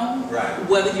phone, right,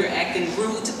 whether you're acting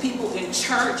rude to people in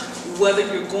church, whether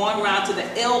you're going around to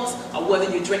the elks, or whether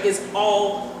you drink, it's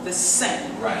all the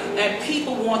same. Right. And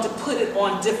people want to put it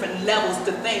on different levels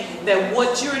to think that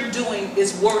what you're doing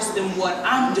is worse than what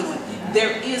I'm doing.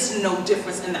 There is no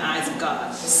difference in the eyes of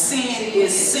God. Sin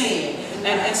is sin.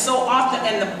 And so often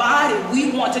in the body,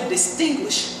 we want to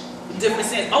distinguish different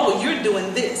sins. Oh, well, you're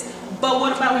doing this. But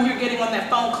what about when you're getting on that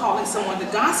phone calling someone to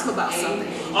gossip about something?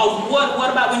 Or what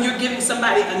about when you're giving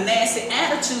somebody a nasty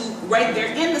attitude right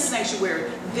there in the sanctuary?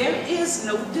 There is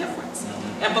no difference.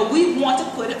 But we want to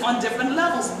put it on different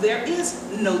levels. There is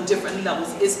no different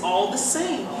levels. It's all the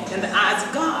same in the eyes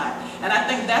of God. And I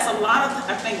think that's a lot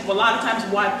of times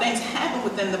why things happen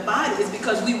within the body is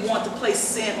because we want to place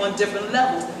sin on different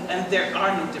levels, and there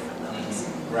are no different levels.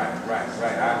 Right.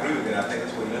 I agree with that. I think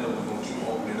that's what Linda was going to keep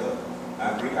opening up. I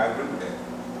agree with that.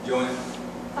 Joanne?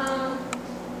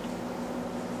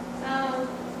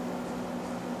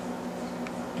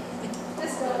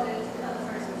 Let's go to the other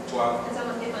person. Twyla? Because I'm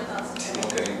going to get my thoughts together.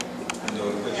 Okay.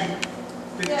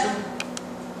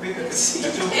 But you pick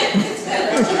two?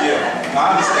 Yeah, I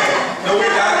understand. No, wait,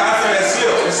 I thought that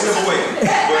slip away.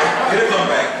 But it'll come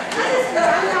back. I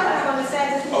know what I'm going to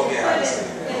say. Okay, I understand.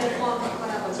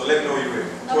 So let me know you're ready.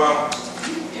 Well,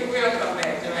 it will come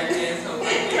back, Joanne. So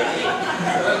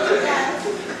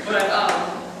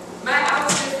but I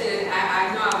was listening. I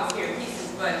know I was hearing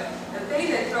pieces, but the thing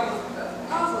that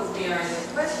puzzles me or is a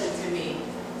question to me,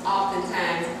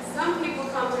 oftentimes, some people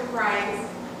come to Christ,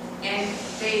 and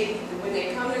when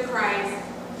they come to Christ,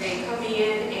 they come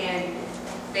in and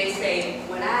they say,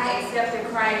 when I accepted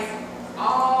Christ,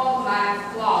 all my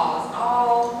flaws,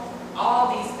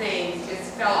 all these things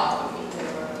just fell off of me.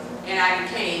 And I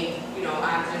became,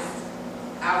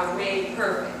 I was made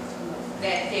perfect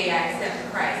that day I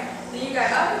accepted Christ. Then you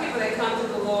got other people that come to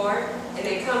the Lord, and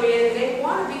they come in and they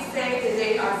want to be saved, and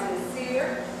they are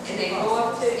sincere, and they go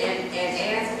up to and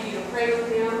ask for you to pray with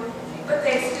them, but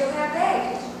they still have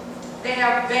baggage. They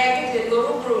have baggage in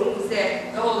little rooms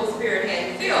that the Holy Spirit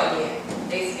hadn't filled yet.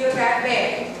 They still got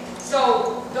baggage.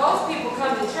 So those people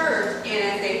come to church, and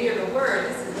as they hear the word,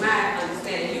 this is my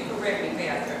understanding, you correct me,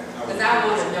 Pastor, because I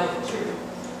want to know the truth.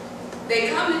 They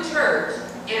come to church,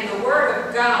 and the word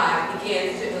of God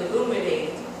begins to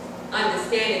illuminate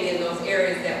understanding in those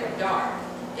areas that were dark.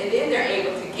 And then they're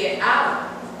able to get out.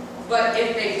 But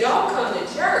if they don't come to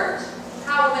church,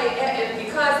 how will they,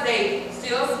 because they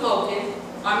still smoking,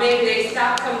 or maybe they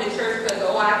stop coming to church because,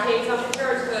 oh, I can't come to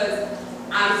church because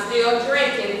I'm still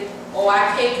drinking, or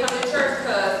I can't come to church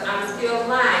because I'm still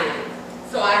lying.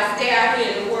 So I stay out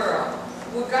here in the world.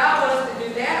 Would God want us to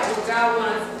do that, or would God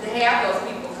want us to have those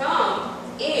people come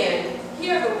in,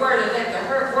 hear the word, and let the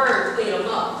word clean them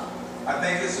up? I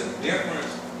think it's a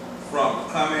difference from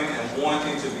coming and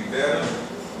wanting to be better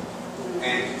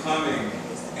and coming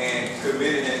and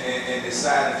committing and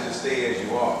deciding to stay as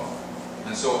you are.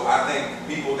 And so I think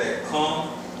people that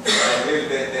come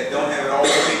that don't have it all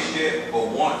fixed yet but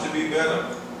want to be better,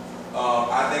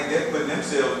 I think they're putting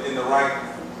themselves in the right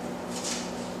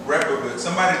reprobate.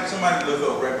 Somebody look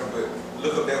up reprobate.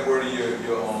 Look up that word in your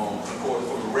concordance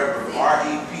for me. Reprobate.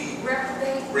 R-E-P.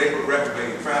 Reprobate?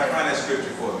 Reprobate. Find that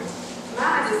scripture for me.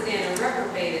 My understanding of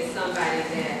reprobate is somebody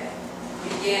that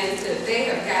they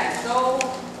have gotten so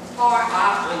far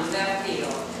off on the left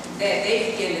field that they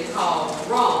begin to call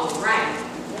wrong right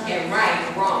and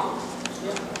right wrong.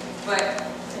 But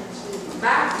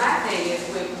my thing is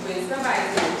when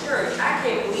somebody's in the church, I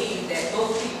can't believe that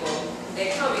most people that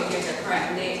come and give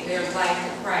their life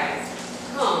to Christ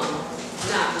come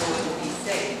not wanting to be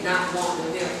saved, not wanting to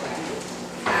live right.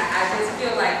 I just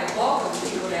feel like the bulk of the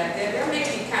people that are there may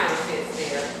be counterfeits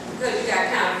there, because you got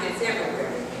counterfeits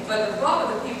everywhere. But the bulk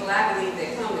of the people I believe that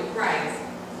come to Christ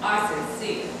are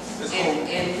sincere.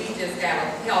 And we just got to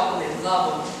help them and love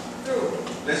them through it.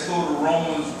 Let's go to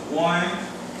Romans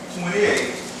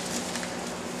 1:28.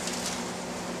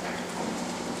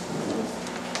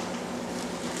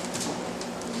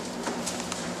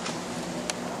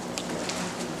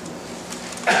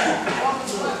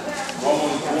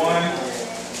 Romans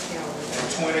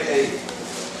 1:28.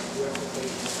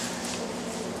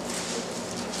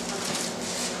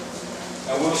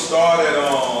 And we'll start at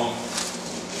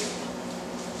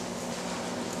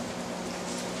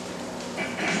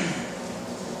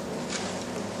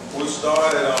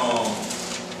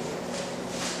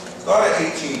start at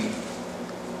 18.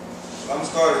 I'm gonna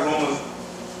start at Romans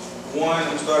 1. I'm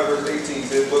gonna start at verse 18. It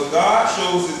says, "But God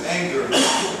shows His anger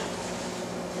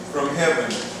from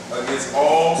heaven against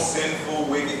all sinful,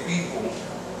 wicked people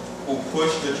who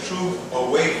push the truth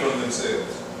away from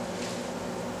themselves.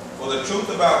 For the truth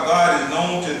about God is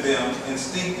known to them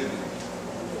instinctively.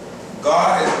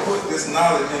 God has put this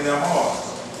knowledge in their hearts.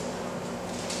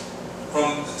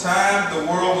 From the time the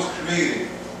world was created,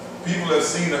 people have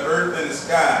seen the earth and the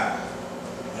sky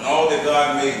and all that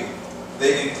God made.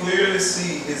 They can clearly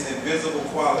see His invisible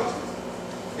qualities,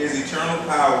 His eternal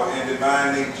power and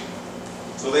divine nature.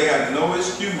 So they have no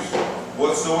excuse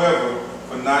whatsoever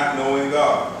for not knowing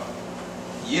God.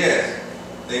 Yes,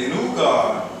 they knew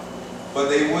God, but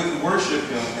they wouldn't worship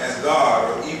Him as God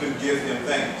or even give Him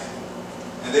thanks.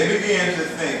 And they began to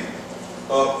think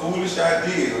of foolish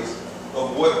ideas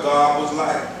of what God was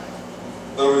like.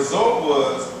 The result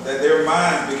was that their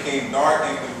minds became dark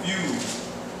and confused.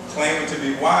 Claiming to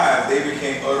be wise, they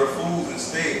became utter fools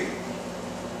instead.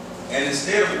 And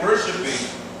instead of worshiping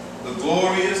the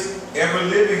glorious,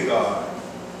 ever-living God,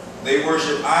 they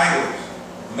worship idols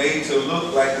made to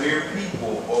look like mere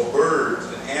people or birds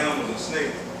and animals and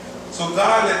snakes. So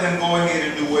God let them go ahead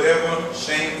and do whatever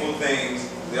shameful things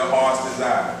their hearts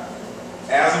desired.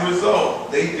 As a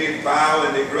result, they did vile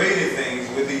and degrading things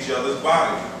with each other's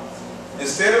bodies.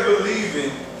 Instead of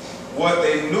believing what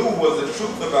they knew was the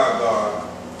truth about God,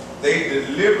 they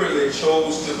deliberately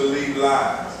chose to believe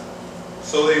lies.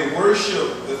 So they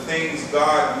worship the things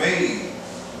God made,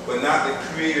 but not the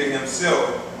Creator Himself,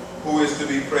 who is to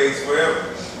be praised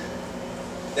forever.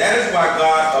 That is why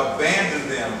God abandoned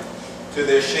them to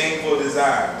their shameful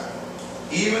desires.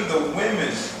 Even the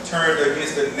women turned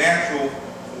against the natural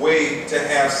way to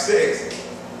have sex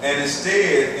and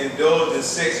instead indulged in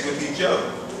sex with each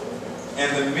other.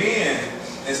 And the men,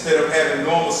 instead of having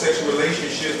normal sexual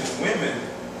relationships with women,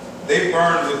 they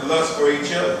burned with lust for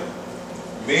each other.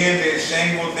 Men did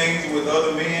shameful things with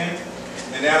other men,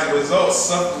 and as a result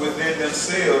suffered within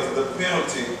themselves the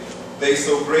penalty they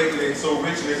so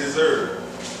richly deserved.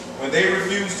 When they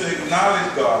refused to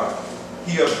acknowledge God,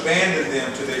 He abandoned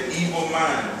them to their evil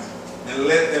minds and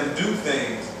let them do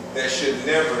things that should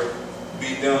never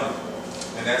be done.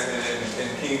 And that's in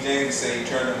King James say He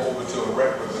turned them over to a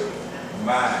reprobate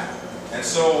mind. And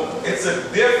so it's a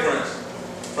difference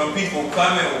from people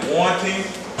coming wanting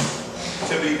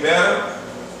to be better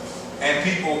and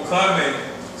people coming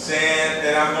saying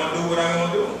that I'm going to do what I'm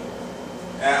going to do.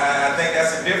 And I think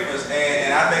that's a difference.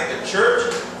 And I think the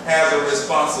church has a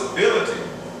responsibility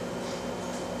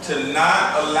to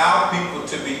not allow people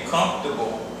to be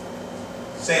comfortable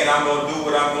saying I'm going to do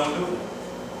what I'm going to do.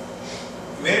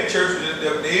 Many churches,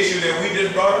 the issue that we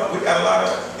just brought up, we got a lot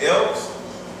of elks,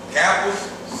 Kappas,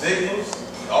 signals,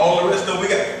 all the rest of them.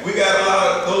 We got a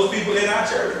lot of those people in our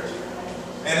church.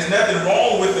 And there's nothing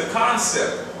wrong with the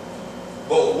concept.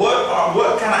 But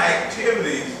what kind of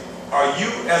activities are you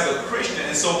as a Christian?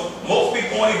 And so most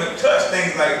people won't even touch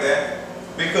things like that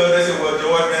because they say, well,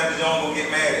 George Baptist Jones will get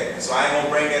mad at me, so I ain't going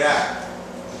to bring it out.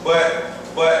 But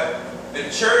But the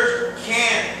church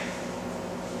can't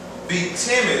be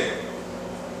timid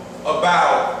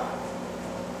about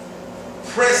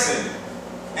pressing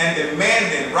and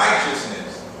demanding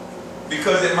righteousness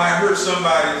because it might hurt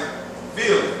somebody's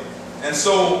feelings. And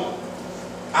so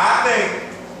I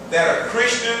think that a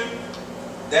Christian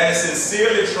that is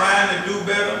sincerely trying to do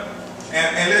better,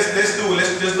 and let's do it,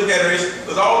 let's just look at it,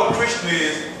 because all a Christian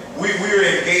is,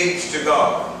 we're engaged to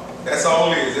God. That's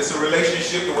all it is. It's a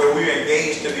relationship where we're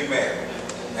engaged to be married.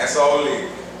 That's all it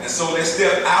is. And so let's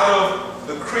step out of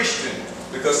the Christian,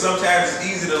 because sometimes it's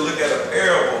easy to look at a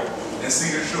parable and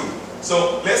see the truth.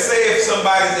 So let's say if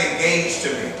somebody's engaged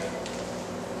to me,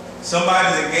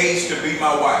 somebody's engaged to be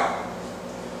my wife.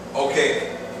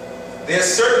 Okay, there's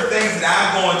certain things that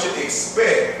I'm going to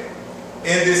expect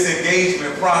in this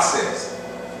engagement process.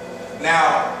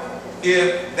 Now,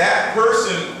 if that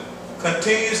person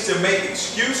continues to make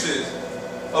excuses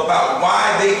about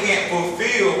why they can't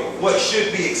fulfill what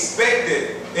should be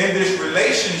expected in this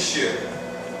relationship,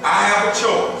 I have a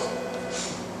choice.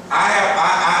 I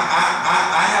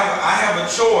have a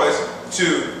choice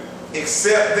to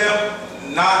accept them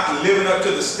not living up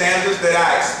to the standards that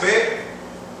I expect,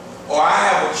 or I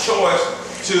have a choice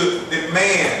to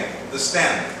demand the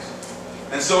standards.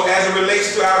 And so as it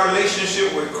relates to our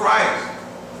relationship with Christ,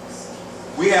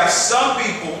 we have some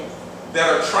people that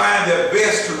are trying their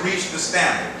best to reach the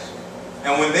standards.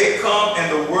 And when they come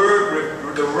and the word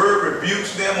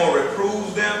rebukes them or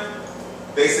reproves them,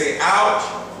 they say, ouch,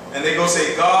 and they go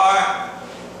say, God,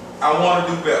 I want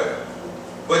to do better.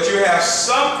 But you have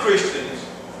some Christians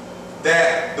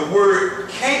that the word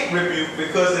can't rebuke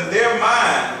because in their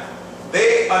mind,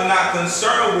 they are not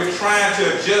concerned with trying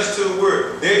to adjust to the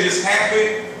word. They're just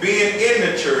happy being in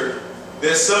the church.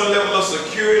 There's some level of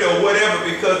security or whatever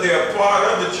because they're a part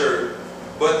of the church.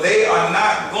 But they are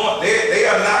not going, they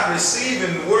are not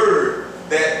receiving the word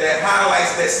that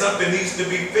highlights that something needs to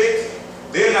be fixed.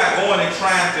 They're not going and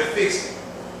trying to fix it.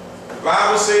 The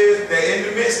Bible says that in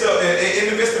the midst of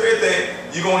everything,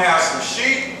 you're going to have some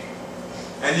sheep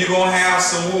and you're going to have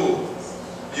some wool.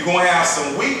 You're going to have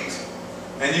some wheat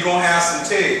and you're going to have some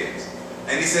tares.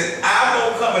 And he said, I'm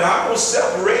going to come and I'm going to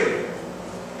separate it.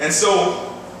 And so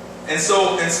the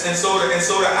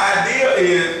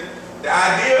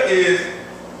idea is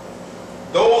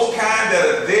those kind that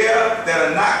are there that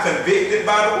are not convicted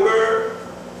by the word,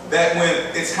 that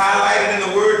when it's highlighted in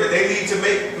the word that they need to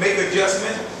make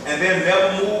adjustments and they're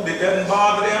never moved, it doesn't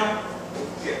bother them.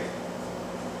 Yeah.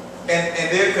 And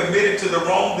they're committed to the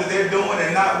wrong that they're doing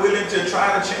and not willing to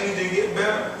try to change and get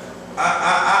better.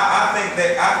 I think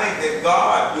that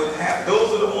God would have, those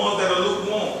are the ones that are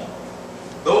lukewarm.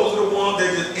 Those are the ones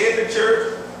that are just in the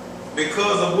church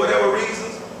because of whatever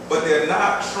reasons, but they're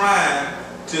not trying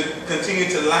to continue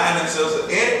to line themselves up.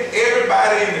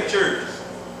 Everybody in the church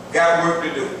got work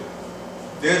to do.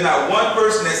 There's not one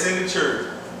person that's in the church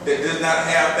that does not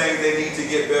have things they need to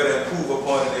get better and improve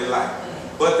upon in their life.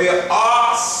 But there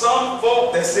are some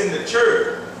folk that's in the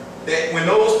church that when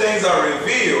those things are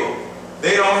revealed,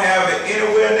 they don't have it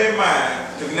anywhere in their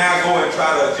mind to now go and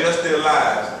try to adjust their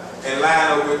lives and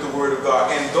line up with the word of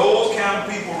God. And those kind of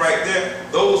people right there,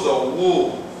 those are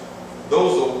wolves.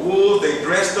 Those are wolves. They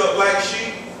dressed up like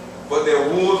sheep, but they're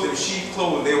wolves in sheep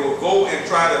clothing. They will go and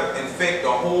try to infect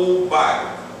the whole body.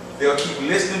 They'll keep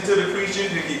listening to the preaching.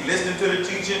 They keep listening to the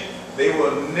teaching. They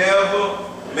will never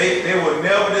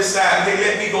decide, hey,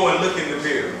 let me go and look in the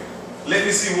mirror. Let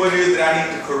me see what it is that I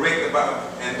need to correct about.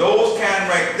 And those kind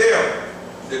right there,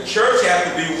 the church has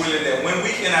to be willing that when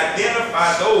we can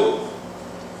identify those,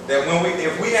 that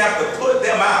if we have to put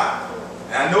them out,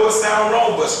 and I know it sounds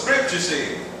wrong, but Scripture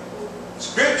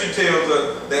tells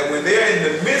us that when they're in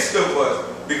the midst of us,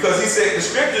 because he said, the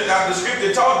scripture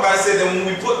talked about it, said that when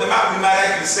we put them out, we might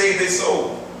actually save their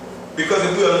soul. Because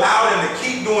if we allow them to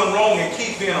keep doing wrong and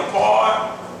keep being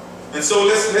apart, and so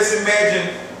let's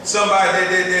imagine somebody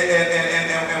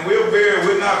and we're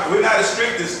not as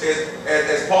strict as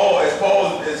Paul.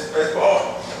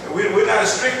 We're not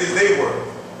as strict as they were.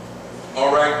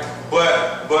 All right,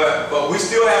 but we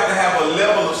still have to have a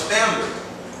level of standard.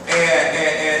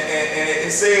 And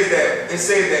it says that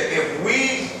if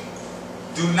we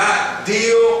do not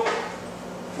deal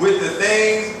with the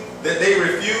things that they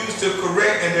refuse to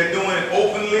correct and they're doing it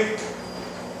openly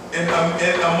in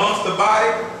amongst the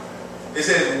body, it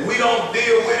says we don't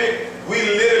deal with it.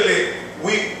 We're literally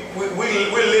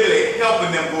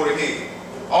helping them go to hell.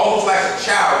 Almost like a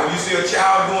child. When you see a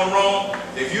child doing wrong,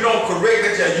 if you don't correct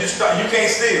that child, you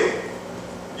can't steal.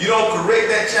 You don't correct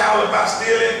that child about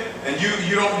stealing, and you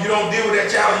don't deal with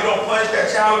that child, you don't punish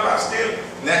that child about stealing,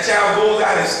 and that child goes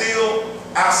out and steals,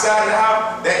 outside of the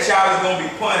house, that child is going to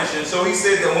be punished. And so he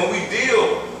said that when we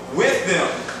deal with them,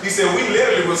 he said we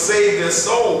literally will save their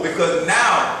soul, because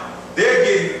now they're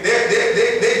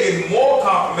getting more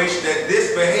confirmation that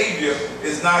this behavior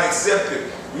is not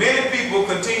accepted. Many people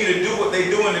continue to do what they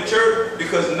do in the church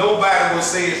because nobody will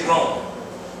say it's wrong.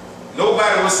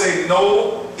 Nobody will say,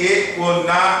 no, it will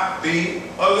not be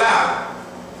allowed.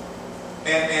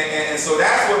 And so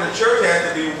that's what the church has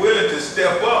to be willing to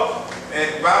step up.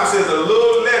 And the Bible says a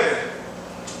little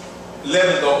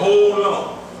leaven the whole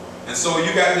lump. And so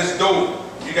you got this dough.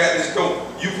 You got this dough.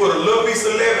 You put a little piece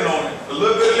of leaven on it, a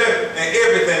little bit of leaven, and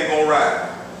everything gonna rise.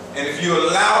 And if you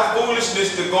allow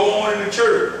foolishness to go on in the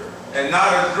church and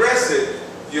not address it,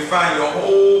 you find your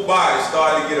whole body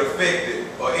starting to get affected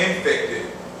or infected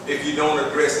if you don't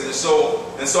address it. And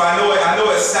so I know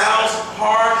it sounds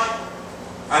harsh.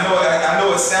 I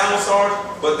know it sounds harsh,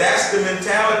 but that's the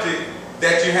mentality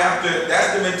that you have to.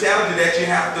 That's the mentality that you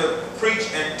have to preach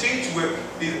and teach with.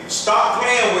 Stop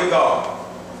playing with God.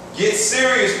 Get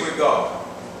serious with God.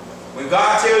 When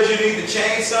God tells you need to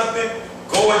change something,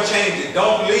 go and change it.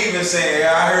 Don't leave and say,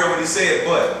 yeah, I heard what he said,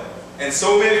 but. And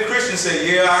so many Christians say,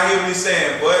 yeah, I hear what he's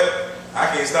saying, but I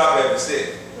can't stop having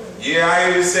said. Yeah, I hear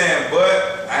what he's saying,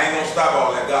 but I ain't gonna stop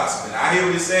all that gossiping. I hear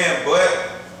what he's saying, but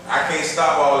I can't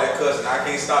stop all that cussing. I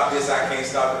can't stop this, I can't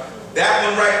stop it. That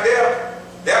one right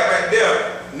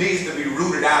there needs to be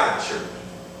rooted out of the church.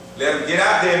 Let them get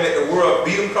out there and let the world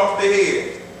beat them across their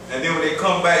head. And then when they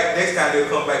come back, next time they'll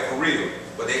come back for real.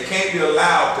 But they can't be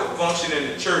allowed to function in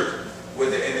the church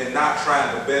with it and they're not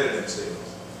trying to better themselves.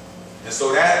 And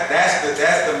so that's the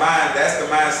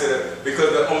mindset of, because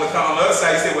on the other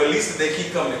side, you say, well, at least if they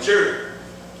keep coming to church,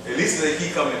 at least if they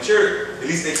keep coming to church, at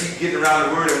least they keep getting around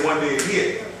the word and one day it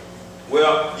hit.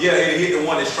 Well, yeah, it hit the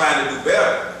one that's trying to do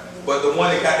better, but the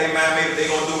one that got their mind made up, they're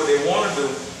going to do what they want to do,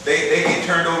 they get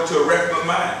turned over to a reprobate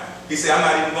mind. He said, I'm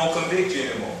not even going to convict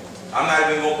you anymore. I'm not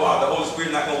even going to bother. The Holy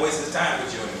Spirit's not going to waste his time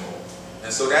with you anymore.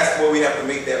 And so that's where we have to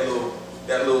make that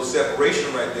little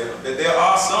separation right there. That there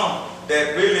are some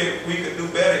that really we could do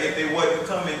better if they wasn't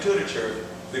coming to the church,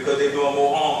 because they're doing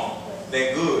more harm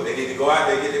than good. They need to go out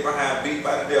there, get their behind beat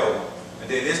by the devil, and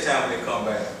then this time when they come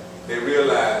back, they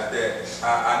realize that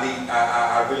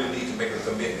I really need to make a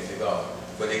commitment to God.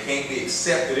 But they can't be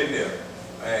accepted in there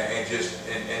and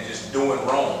just doing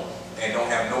wrong and don't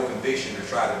have no conviction to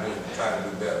try to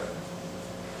do better.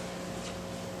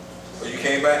 So you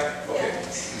came back? Okay.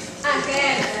 I'm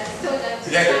glad.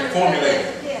 You had to formulate.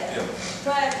 Yeah.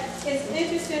 But it's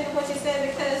interesting what you said,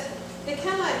 because it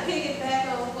kind of like piggyback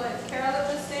on what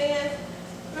Carolyn was saying.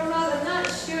 But I'm not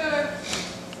sure,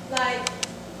 like,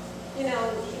 you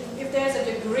know, if there's a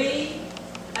degree.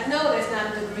 I know there's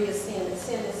not a degree of sin.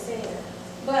 Sin is sin.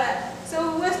 But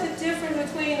so what's the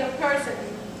difference between a person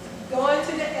going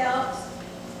to the Elks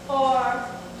or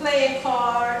playing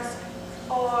cards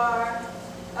or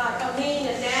a mean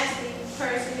and nasty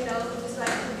person, you know, who just like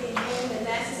to be mean and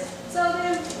nasty? So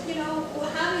then, you know,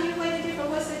 how do you weigh the difference?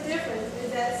 What's the difference?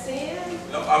 Is that sin?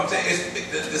 No, I'm saying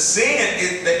the sin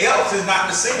is, the Elks is not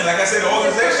the sin. Like I said, the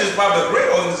organization is probably a great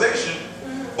organization,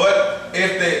 but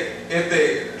if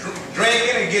they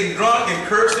drinking and getting drunk and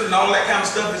cursing and all that kind of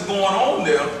stuff is going on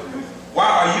there, why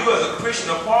are you as a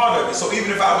Christian a part of it? So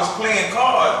even if I was playing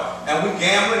cards and we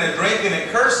gambling and drinking and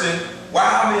cursing, why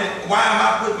am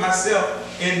I putting myself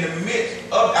in the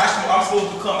midst of? I'm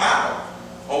supposed to come out.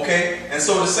 Okay? And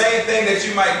so the same thing that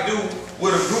you might do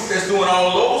with a group that's doing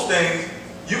all those things,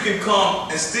 you can come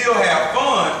and still have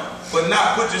fun, but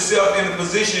not put yourself in a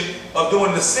position of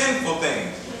doing the sinful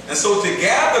things. And so to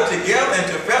gather together and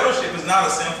to fellowship is not a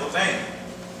sinful thing.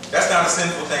 That's not a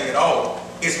sinful thing at all.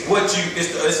 It's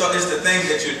the things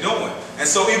that you're doing. And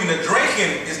so even the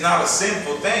drinking is not a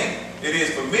sinful thing. It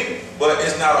is for me, but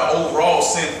it's not an overall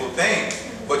sinful thing.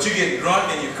 But you get drunk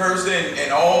and you're cursing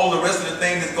and all the rest of the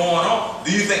things that's going on.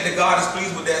 Do you think that God is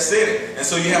pleased with that setting? And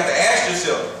so you have to ask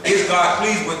yourself, is God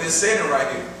pleased with this setting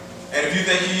right here? And if you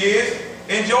think he is,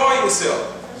 enjoy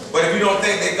yourself. But if you don't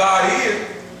think that God is,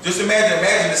 just imagine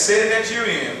the setting that you're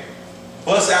in,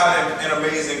 bust out in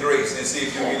Amazing Grace and see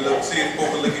if you can look, see if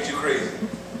people look at you crazy.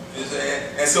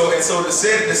 And so the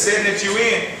setting that you're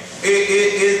in,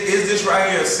 is this right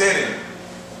here a setting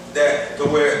that to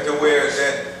where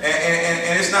that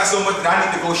and it's not so much that I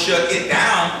need to go shut it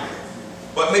down,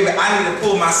 but maybe I need to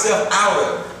pull myself out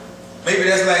of it. Maybe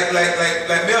that's like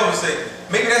Melvin said,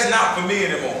 maybe that's not for me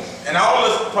anymore. And all of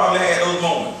us probably had those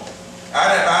moments. My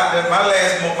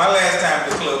last time at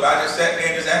the club, I just sat there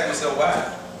and just asked myself,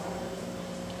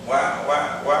 why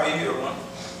are you here, Ron?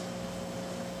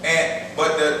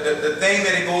 But the thing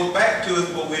that it goes back to is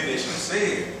what we initially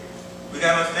said. We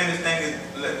got to understand this thing is,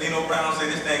 Leno Brown said,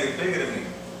 this thing is bigger than me.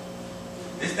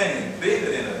 This thing is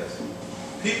bigger than us.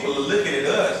 People are looking at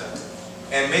us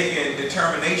and making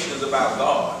determinations about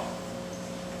God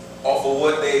off of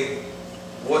what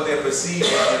they're perceiving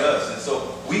in us. And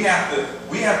so we have to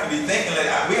be thinking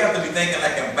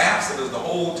like ambassadors the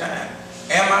whole time.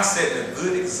 Am I setting a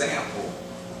good example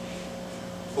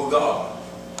for God?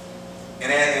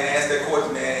 And ask that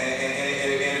question.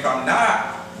 And if I'm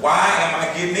not, why am I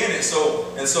getting in it?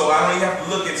 So I don't even have to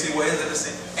look and see, well, is it the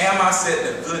same? Am I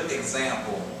setting a good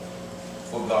example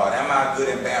for God? Am I a good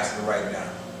ambassador right now?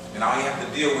 And I don't even have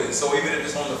to deal with it. So even if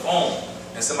it's on the phone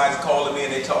and somebody's calling me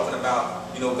and they're talking about,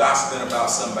 gossiping about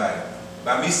somebody,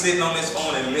 by me sitting on this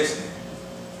phone and listening,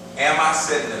 am I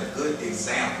setting a good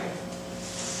example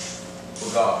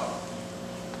for God?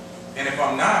 And if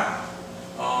I'm not,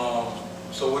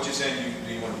 so what you're saying,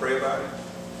 do you want to pray about it?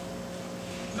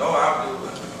 No,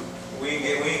 we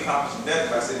ain't accomplishing that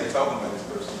by sitting there talking about this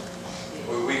person.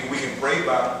 We can pray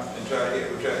about them and try to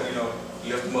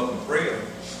lift them up in prayer.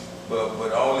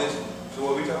 But all this, so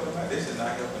what we talking about? This is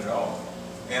not helping at all.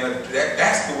 And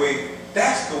that's the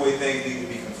way things need to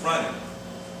be confronted.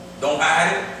 Don't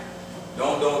hide it.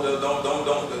 Don't.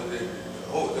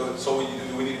 So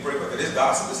we need to pray about it. This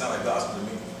gossip, it sounds like gossip to me.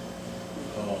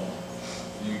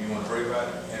 You want to pray about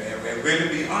it and really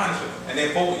be honest with it. And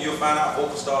then you'll find out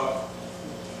folks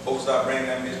start bringing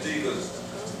that mess to you, because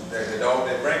the dog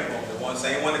that bring them, the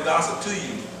same one that gossip to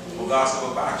you will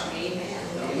gossip about you.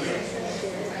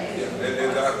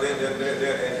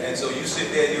 And so you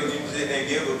sit there, you sit there and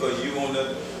give because you want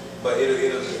to, but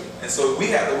it'll. And so we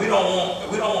don't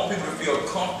want people to feel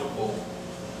comfortable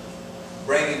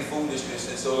bringing foolishness.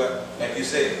 And so like you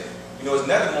said, it's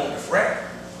nothing wrong to fret.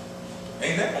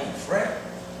 Ain't nothing wrong to fret.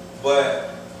 But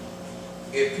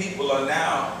if people are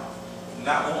now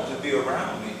not wanting to be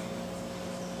around me,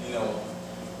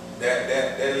 that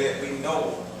let me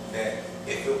know that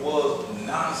if it was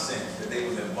nonsense that they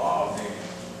was involved in,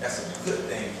 that's a good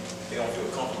thing. They don't feel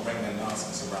comfortable bringing that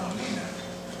nonsense around me now.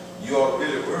 You ought to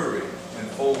really worry when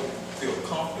folk feel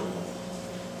comfortable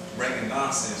bringing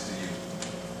nonsense to you.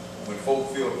 When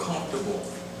folk feel comfortable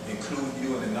including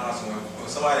you in the nonsense. When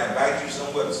somebody invites you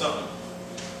somewhere or something,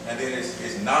 and then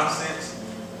it's nonsense,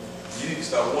 you need to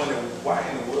start wondering, why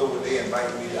in the world would they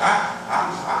invite me?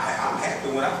 I'm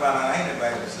happy when I find out I ain't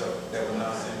invited to stuff that was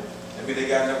nonsense. I mean, they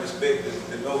got enough respect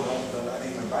to know don't not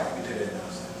even invite me to that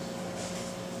nonsense.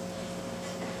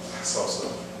 I saw so.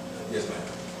 Yes, ma'am.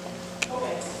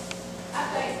 Okay. I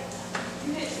think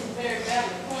you hit some very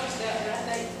valid points there, and I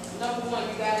think number one,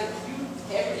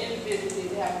 every individual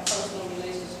needs to have a personal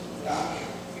relationship with God.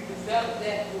 You develop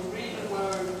that through reading the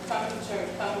word, coming to church,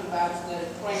 coming to Bible study,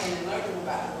 praying and learning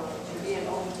about the word, and being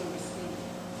open to receive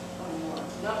from the word.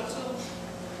 Number two,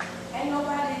 ain't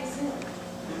nobody exempt.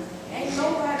 Ain't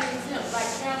nobody exempt. Like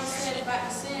Carol said about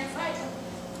the sin factor,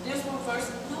 this one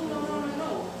versus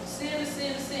no. Sin is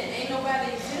sin is sin. Ain't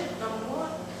nobody exempt, number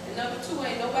one. And number two,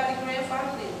 ain't nobody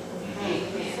grandfathered in.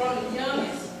 From the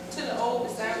youngest to the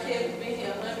oldest, I don't care if you've been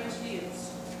here 100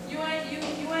 years. You ain't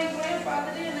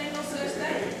grandfathered in, ain't no such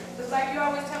thing. It's like you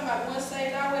always talking about once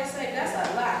saved, always saved. That's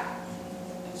a lie.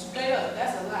 Straight up,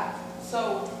 that's a lie.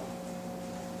 So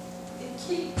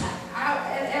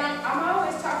I'm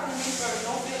always talking to me first.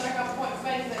 Don't feel like I'm pointing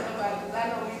fingers at nobody, because I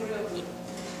know you real good.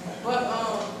 But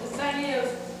the thing is,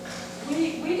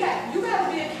 you got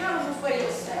to be accountable for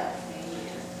yourself.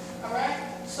 All right.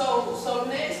 So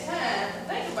next time,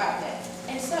 think about that.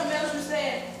 And something else you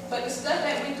said, but the stuff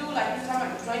that we do, like you talking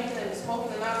about the drinking and the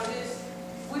smoking and all of this,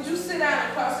 would you sit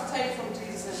down across the table from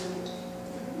Jesus and do it?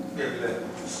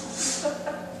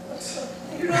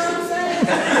 You know what I'm saying?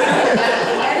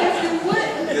 And if you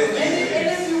wouldn't, then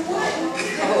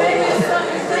maybe it's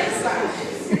something to think about.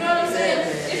 You know what I'm saying?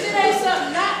 If it ain't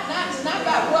something not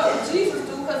about what would Jesus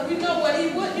do, because we know what he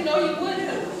would, he wouldn't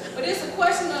do. But it's a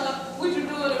question of, would you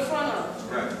do it in front of him?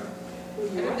 Right.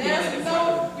 And if the answer is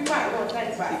no, you might want to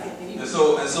think about it. And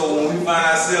so when we find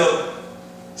ourselves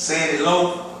saying it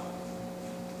low,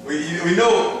 we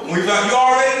know, you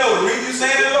already know the reason you're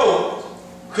saying it low,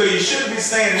 because you shouldn't be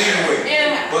saying it anyway.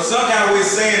 But some kind of way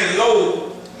saying it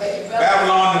low,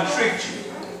 Babylon done tricked you.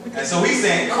 And so he's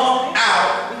saying, come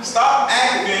out, stop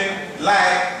acting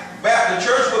like the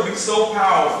church would be so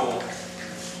powerful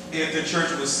if the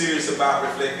church was serious about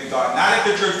reflecting God. Not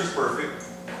if the church was perfect,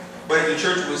 but if the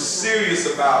church was serious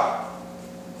about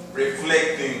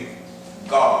reflecting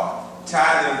God.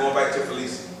 Tied and going back to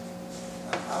Felicia.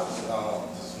 I was just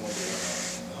wondering,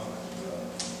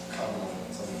 comment on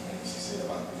some of the things she said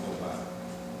about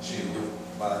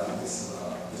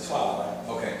this trial,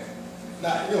 right? Okay.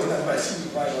 Not, she was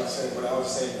right on saying, but I was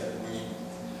saying that when you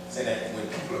saying that when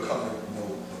people are coming,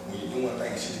 when you're doing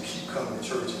things, you should keep coming to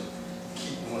church and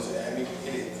keep doing so. I mean,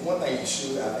 one thing I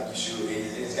think you should,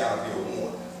 it's got to be a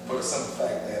warrant for the simple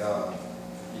fact that,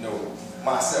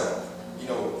 myself,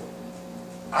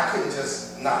 I couldn't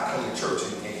just not come to church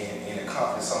and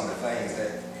accomplish some of the things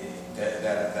that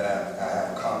I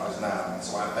have accomplished now. And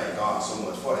so I thank God so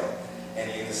much for that. And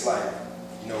it's like,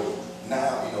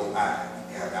 now,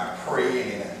 I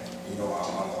pray and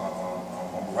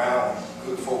I'm around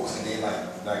good folks, and then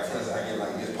like friends I get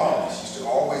like Miss Palmer, she's still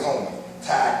always on me.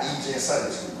 Tired DJ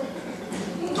Sunday school.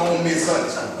 Don't miss Sunday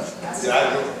school. See,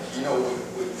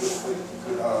 with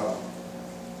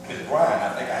Miss Brian, I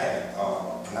think I had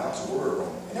pronounced the word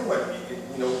wrong. And anyway,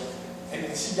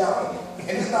 and she got on me.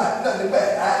 And it's not nothing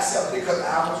bad. I accept it because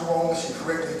I was wrong and she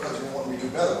corrected it because she wanted me to do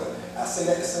better. But I say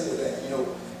that to say that,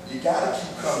 you gotta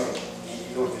keep coming.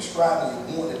 And, describing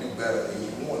you want to do better and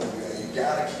you want to do better, you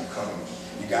gotta keep coming.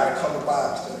 You gotta come to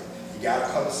Bible study. You gotta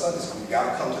come to Sunday school. You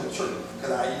gotta come to the church.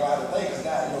 Because I have to think, because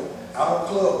now, I don't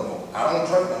club no more. I don't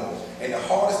drink no more. And the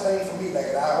hardest thing for me,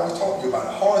 like I always talk to you about,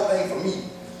 the hardest thing for me,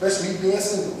 especially me being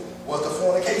single, was the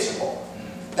fornication part.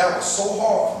 That was so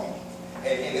hard for me.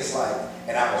 And it's like,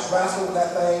 and I was wrestling with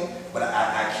that thing, but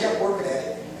I kept working at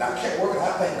it, and I kept working.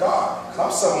 I thank God, because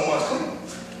I'm 7 months clean.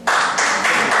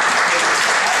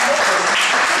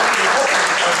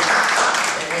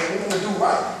 And we're gonna do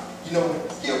right.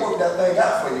 He'll work that thing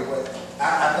out for you, but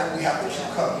I think we have to keep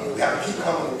coming. We have to keep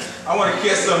coming. I want to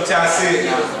catch something Ty said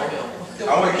now.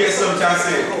 I want to catch something Ty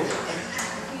said.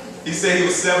 He said he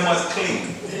was 7 months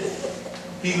clean.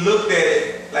 He looked at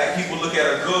it like people look at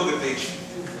a drug addiction.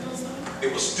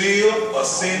 It was still a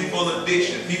sinful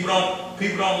addiction. People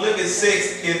don't look at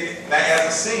sex like as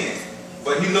a sin.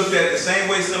 But he looked at it the same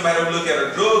way somebody would look at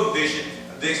a drug addiction.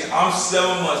 I'm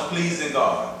 7 months pleasing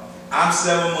God. I'm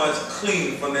 7 months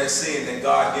clean from that sin that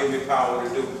God gave me power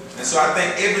to do. And so I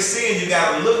think every sin you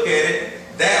got to look at it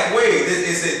that way.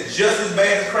 Is it just as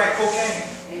bad as crack cocaine?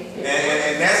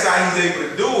 And that's how he's able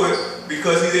to do it,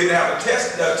 because he's able to have a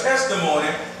testimony,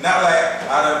 not like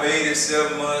I done made it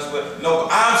 7 months, but no,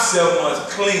 I'm 7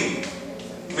 months clean.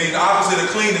 I mean, the opposite of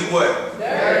clean is what?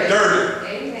 Dirty.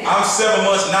 Amen. I'm 7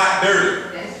 months not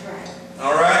dirty. That's right.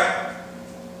 All right?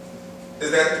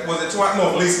 Was it twice?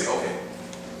 No, Felicia, okay.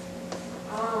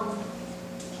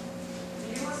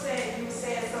 You were saying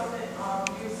something,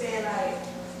 you were saying like,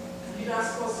 you're not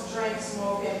supposed to drink,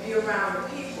 smoke, and be around the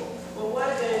people. But what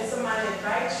if somebody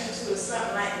invites you to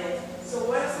something like that? So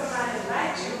what if somebody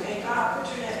invites you and God put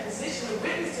you in that position to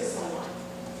witness to someone?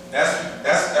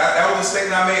 That was a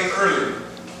statement I made earlier.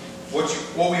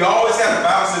 What we always have, the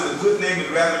Bible says a good name is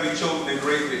rather be chosen than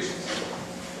great riches.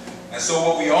 And so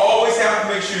what we always have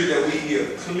to make sure that we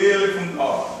hear clearly from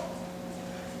God.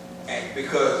 And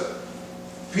because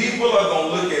people are going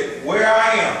to look at where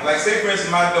I am. Like say for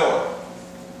instance my daughter.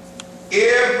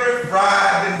 Every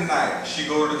Friday night she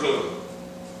go to the club.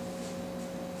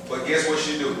 But guess what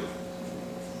she do?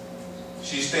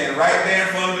 She's standing right there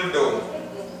in front of the door.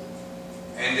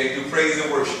 And they do praise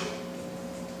and worship.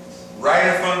 Right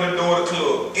in front of the door of the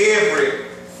club. Every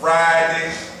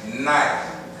Friday night.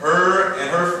 Her and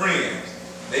her friends.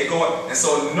 They go, and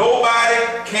so nobody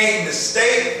came to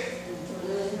mistake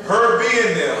her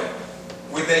being there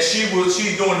with that she's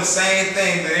doing the same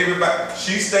thing that everybody.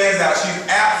 She stands out. She's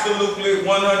absolutely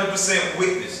 100%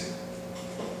 witnessing.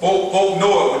 Folk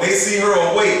know it. When they see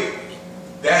her awake,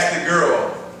 that's the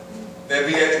girl that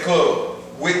be at the club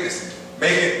witnessing.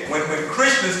 When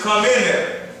Christians come in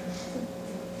there,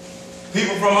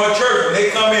 people from her church, when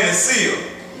they come in and see her,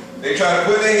 they try to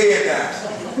put their head down.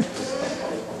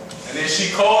 And then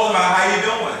she calls them out, how you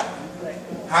doing?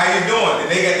 How you doing? And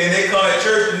then they come at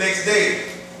church the next day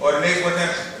or the next one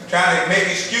time trying to make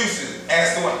excuses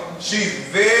as to what. She's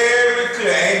very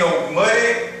clear. Ain't no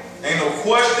muddy, ain't no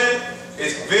question.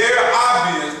 It's very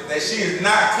obvious that she is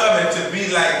not coming to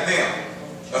be like them.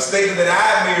 A statement that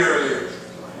I made earlier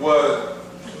was,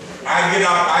 I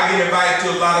get invited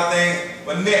to a lot of things,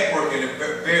 but networking is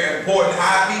very important,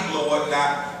 high people or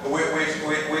whatnot,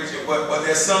 but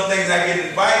there's some things I get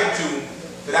invited to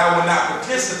that I will not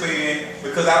participate in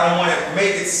because I don't want to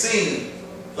make it seem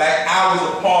like I was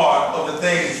a part of the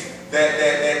things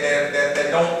that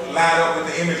don't line up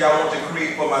with the image I want to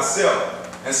create for myself.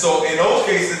 And so in those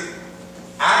cases,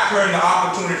 I turn the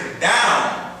opportunity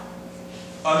down,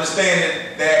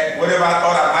 understanding that whatever I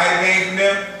thought I might have gained from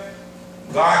them,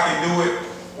 God can do it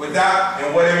without,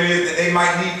 and whatever it is that they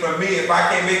might need from me. If I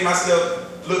can't make myself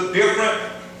look different,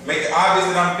 make it obvious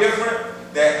that I'm different,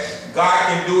 that God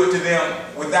can do it to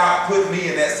them without putting me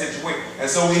in that situation. And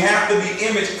so we have to be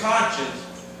image conscious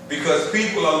because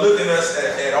people are looking at us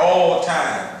at all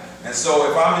times. And so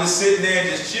if I'm just sitting there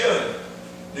just chilling,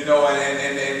 you know,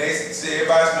 and they say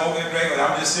everybody's smoking and drinking, and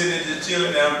I'm just sitting there just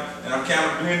chilling now, and I'm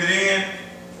kind of blended in,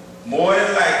 more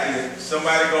than likely,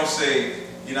 somebody gonna say,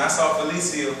 you know, I saw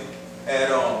Felicia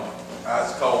at, I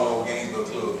was called one of those Gainesville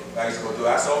club I used to go to.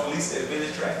 I saw Felicia at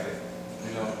Village Traffic,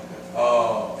 you know.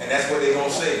 And that's what they're gonna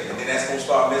say. And then that's gonna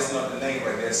start messing up the name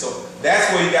right there. So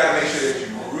that's where you gotta make sure that you're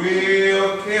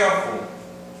real careful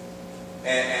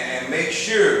and make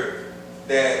sure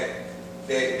that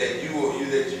you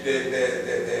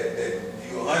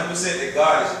 100% that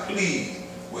God is pleased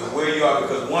with where you are,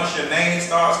 because once your name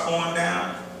starts going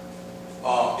down,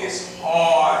 it's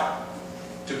hard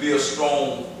to be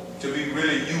to be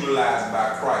really utilized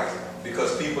by Christ,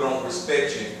 because people don't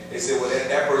respect you. They say, well,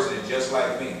 that person is just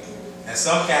like me. And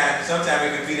sometimes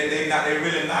it can be that they're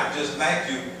really not just like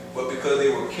you, but because they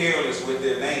were careless with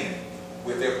their name,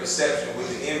 with their perception, with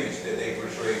the image that they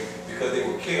portray, because they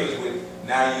were careless with,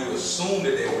 now you assume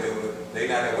that they're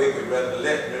not that way, but rather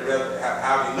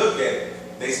how you look at it,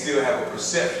 they still have a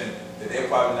perception that they're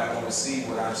probably not going to receive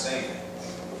what I'm saying.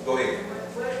 Go ahead.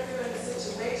 What if you're in a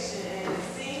situation and it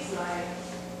seems like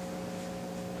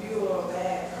you're a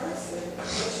bad person, but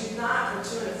you're not, but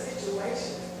you're in a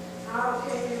situation, how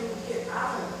can you get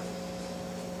out of it?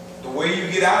 The way you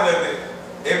get out of it,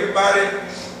 everybody,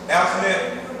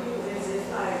 Alphabet. It's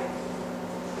like,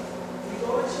 you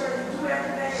go to church, you do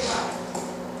everything right,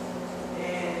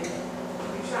 and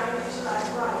you try to get your life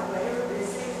right, but it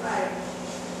seems like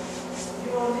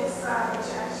you're on this side, but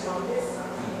you're actually on this side.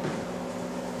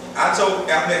 I told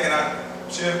Alphabet, and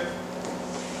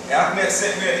Alphabet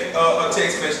sent me a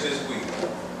text message this week,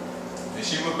 and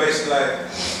she was basically like,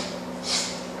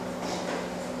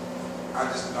 I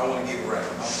want to get it right.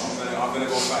 I'm gonna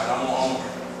go find it.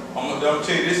 I'm gonna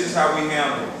tell you, this is how we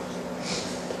handle it.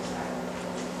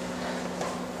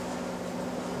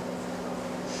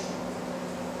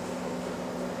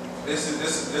 This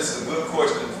is a good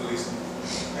question, Felicia,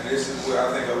 and this is where I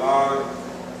think a lot of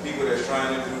people that's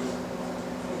trying to do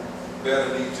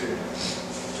better need to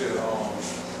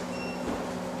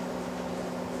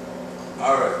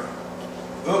all right.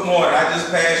 Good morning. I just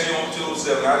passed you on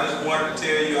 207. I just wanted to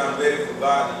tell you I'm ready for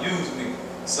God to use me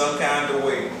some kind of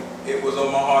way. It was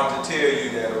on my heart to tell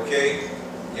you that, okay?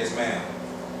 Yes, ma'am.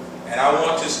 And I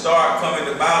want to start coming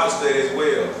to Bible study as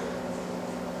well.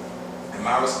 And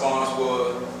my response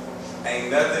was, ain't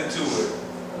nothing to it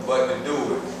but to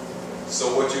do it.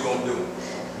 So what you gonna do?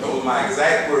 Those are my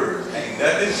exact words. Ain't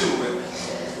nothing to it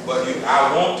but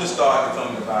I want to start to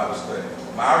come to Bible study.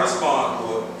 My response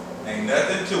was, ain't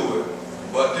nothing to it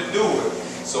but to do it.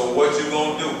 So what you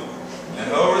gonna do? And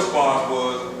her response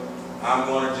was, I'm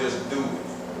gonna just do it.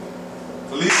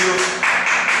 Felicia,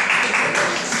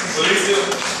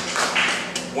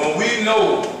 when we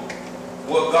know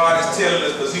what God is telling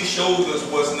us, because He shows us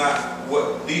what's not,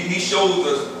 He shows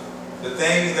us the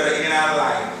things that are in our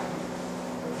life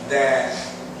that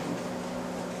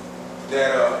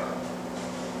are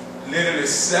literally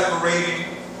separating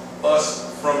us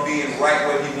from being right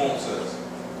where He wants us.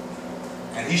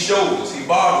 And He shows us, He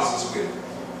bothers us with it.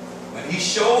 When He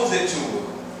shows it to us,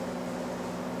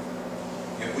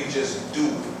 if we just do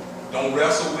it, don't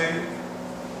wrestle with it,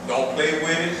 don't play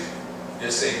with it,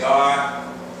 just say,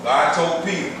 God told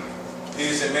Peter.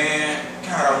 Peter said, man,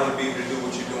 God, I want to be able to do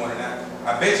what you're doing. And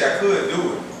I bet you I could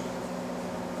do it.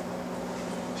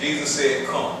 Jesus said,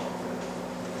 come.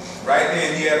 Right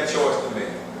then, He had a choice to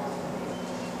make.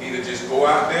 Either just go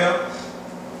out there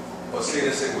or sit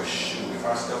and say, well, shoot, if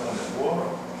I step on this water,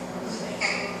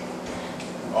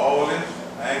 all this,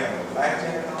 I ain't got no life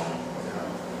jacket on.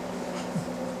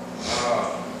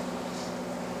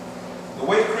 The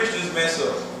way Christians mess up,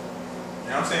 you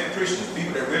know what I'm saying? Christians,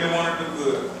 people that really want to do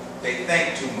good, they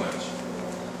think too much.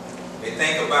 They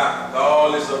think about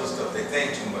all this other stuff. They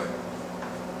think too much.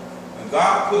 When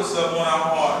God puts something on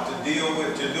our heart to deal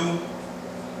with, to do,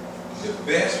 the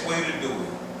best way to do it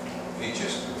is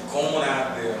just going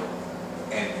out there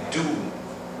and do.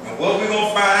 And what we're going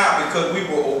to find out, because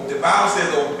the Bible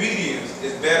says obedience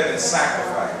is better than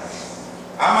sacrifice.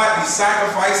 I might be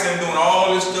sacrificing, doing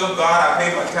all this stuff. God, I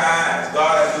pay my tithes.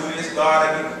 God, I do this. God, I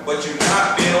do. But you're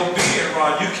not being obedient,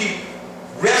 Ron. You keep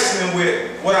wrestling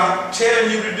with what I'm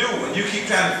telling you to do, and you keep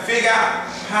trying to figure out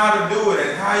how to do it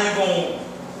and how you're going to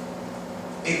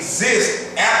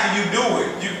exist after you do it.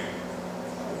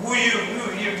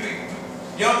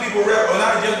 Young people wrestle, or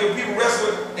not young people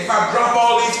wrestle with, if I drop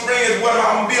all these friends, what am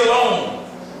I going to be alone?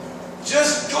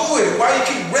 Just do it. Why you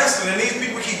keep wrestling? And these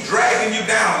people keep dragging you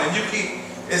down, and you keep.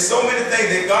 There's so many things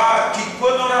that God keep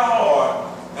putting on our heart,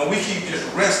 and we keep just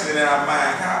wrestling in our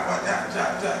mind.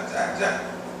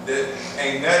 There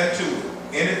ain't nothing to it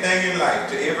anything in life,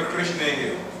 to every Christian in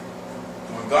here,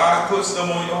 when God puts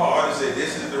something on your heart and says,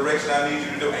 this is the direction I need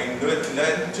you to do, ain't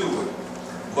nothing to it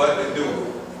but to do it.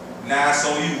 Now it's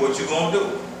on you, what you gonna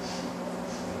do?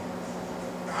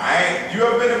 You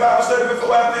ever been in Bible study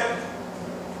before out there?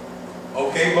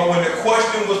 Okay, but when the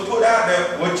question was put out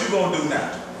there, what you gonna do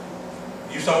now?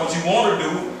 You saw what you want to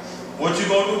do, what you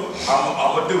gonna do?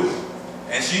 I'm gonna do it.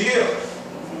 And she here.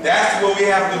 That's where we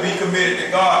have to be committed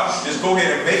to God. Just go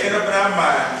ahead and make it up in our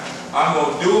mind. I'm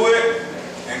gonna do it.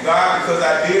 And God, because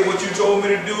I did what you told me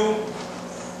to do,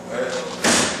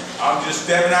 I'm just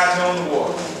stepping out here on the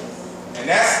water. And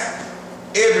that's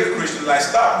every Christian life.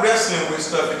 Stop wrestling with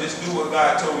stuff and just do what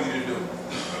God told you to do.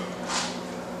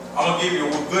 I'm going to give you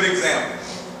a good example.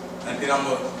 And then I'm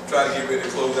going to try to get ready to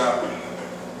close out.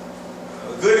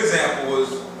 A good example was,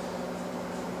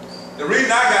 the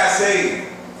reason I got saved,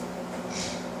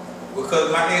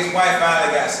 because my ex-wife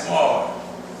finally got smart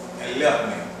and left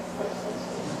me.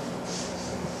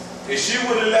 If she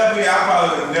would have left me, I probably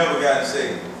would have never gotten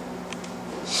saved.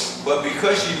 But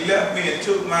because she left me and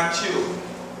took my children,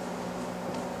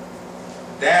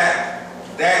 that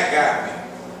got me.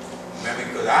 I mean,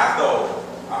 because I thought,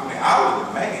 I was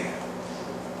a man.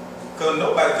 Because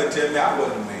nobody could tell me I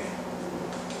wasn't a man.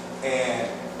 And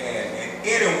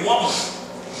any woman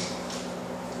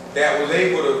that was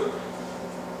able to,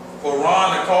 for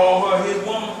Ron to call her his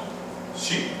woman,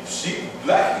 she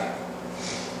lucky.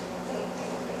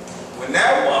 When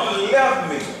that woman left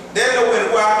me, there's no way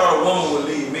where I thought a woman would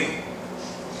leave me.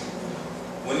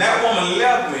 When that woman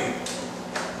left me,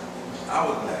 I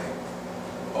was like,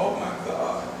 oh my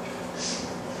God.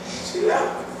 She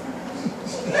left me.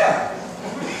 She left.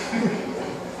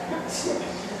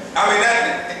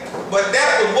 But that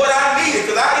was what I needed,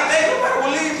 because I didn't think nobody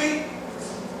would leave me.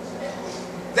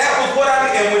 That was what I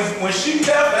needed. And when she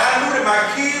left and I knew that my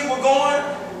kids were going,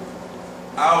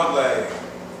 I was like,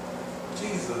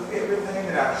 Jesus, everything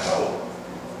that I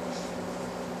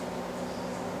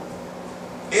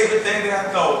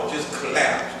thought just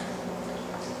collapsed.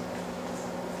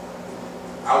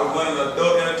 I was running an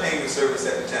adult entertainment service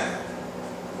at the time,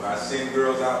 where I send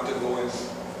girls out to go and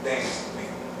dance with me.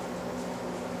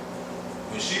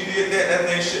 When she did that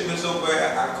thing shook me so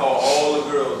bad, I called all the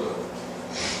girls up.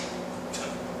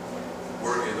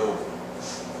 Work is over.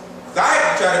 Because I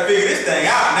had to try to figure this thing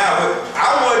out now, but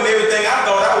I wasn't everything I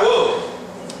thought I was.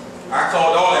 I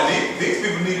called all, and these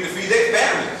people needed to feed their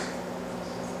families.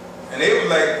 And they were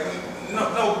like,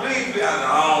 no, please, I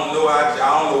don't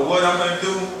know what I'm going to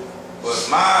do, but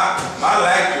my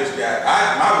life just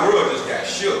my world just got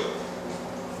shook.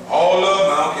 All of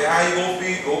them, I don't care how you going to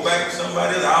feed, go back to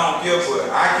somebody else, I don't care, but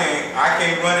I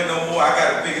can't run it no more, I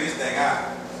got to figure this thing out.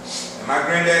 And my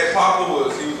granddad, Papa,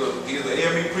 he was an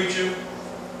LB preacher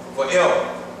forever.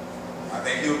 I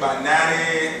think he was about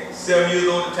 97 years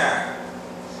old at the time.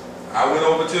 I went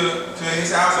over to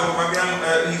his house over my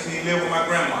grandma. He lived with my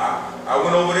grandma. I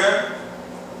went over there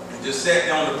and just sat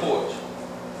there on the porch.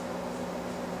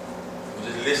 I was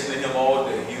just listening to him all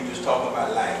day. He was just talking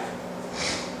about life.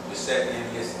 Just sat there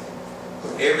and listened.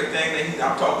 Everything that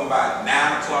I'm talking about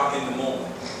 9 o'clock in the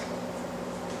morning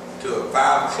to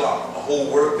 5 o'clock, a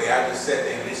whole work day, I just sat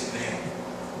there and listened to him.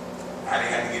 I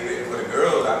didn't have to get ready for the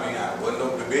girls.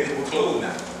 The business was closed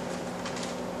now.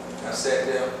 I sat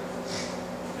there.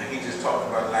 And he just talked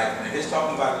about life. And he's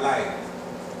talking about life.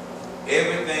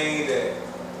 Everything that,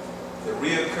 the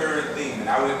reoccurring theme, and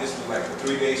I went this was like for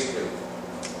 3 days straight.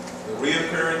 The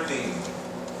reoccurring theme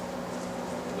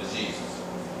was Jesus.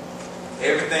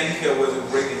 Everything he kept was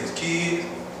breaking his kids,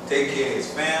 taking care of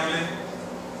his family,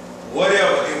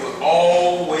 whatever, it was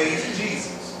always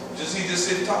Jesus. He just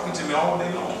sitting talking to me all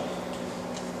day long.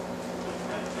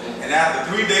 And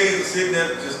after 3 days of sitting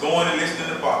there just going and listening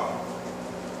to Papa,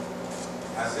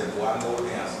 I said, boy, I know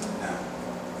the answer now.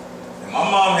 And my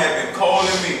mom had been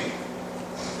calling me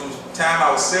from the time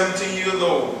I was 17 years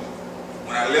old,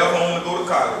 when I left home to go to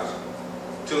college,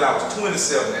 till I was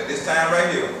 27, at this time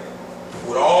right here,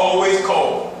 would always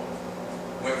call.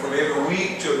 Went from every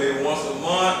week to maybe once a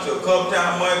month to a couple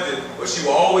times a month, but she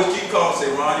would always keep calling and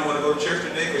say, Ron, you want to go to church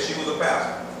today? Because she was a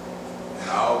pastor. And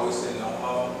I always said, no,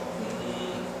 Mom.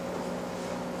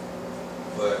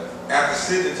 But after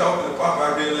sitting and talking to Papa,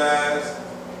 I realized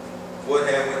what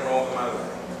had went wrong in my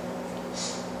life.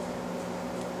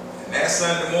 And that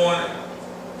Sunday morning,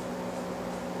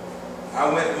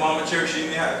 I went to Mama church.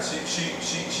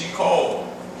 She called,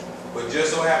 but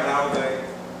just so happened I was like,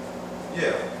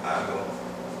 yeah, I'll go.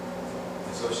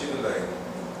 And so she was like,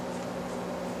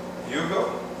 you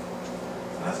go?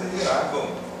 And I said, yeah, I'll go.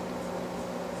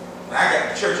 And I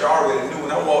got to church, I already knew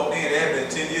when I walked in. It had been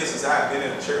 10 years since I had been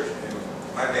in the church.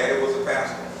 My daddy was a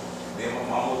pastor. Then my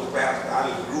mom was a pastor. I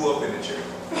just grew up in the church.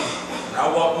 When I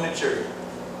walked in the church,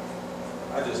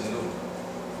 I just knew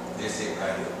this it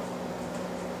right here.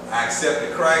 I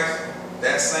accepted Christ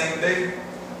that same day,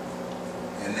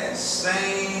 and that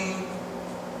same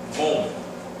moment,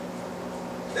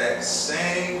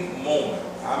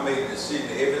 I made a decision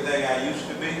that everything I used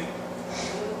to be,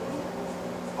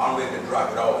 I'm ready to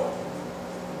drop it off.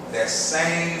 That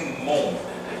same moment,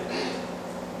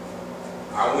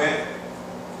 I went,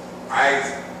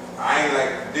 I ain't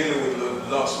like dealing with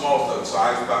little small stuff, so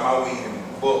I used to buy my weed in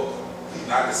bulk,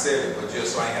 not to sell it, but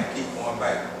just so I ain't have to keep going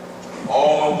back.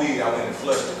 All my weed, I went and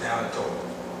flushed it down the toilet.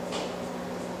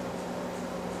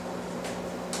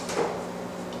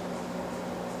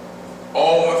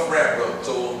 All my frat brothers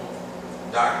told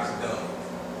doctors done.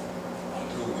 I'm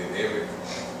through with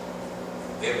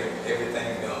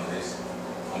everything done.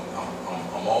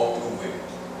 I'm all through with it.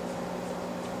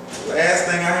 The last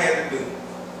thing I had to do,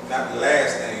 not the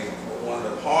last thing, but one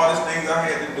of the hardest things I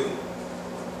had to do,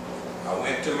 I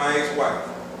went to my ex-wife.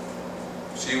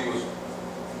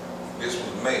 This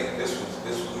was May.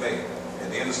 At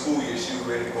the end of school year, she was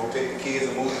ready to go take the kids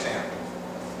and move to Tampa.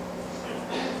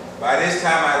 By this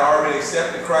time, I had already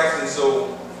accepted Christ, and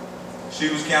so she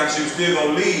was still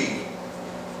gonna leave,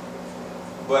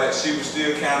 but she was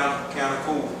still kind of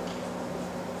cool.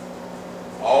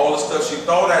 All the stuff she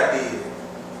thought I did,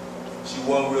 she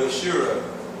wasn't real sure of it.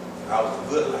 I was a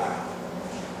good liar,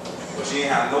 but she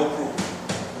ain't have no proof.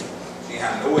 She ain't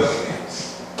have no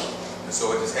evidence, and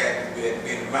so it just had to be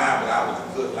in the mind. But I was a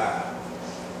good liar.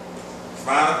 The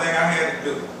final thing I had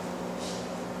to do,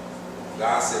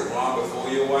 God said, Ron, before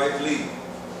your wife leaves,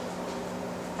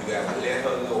 you got to let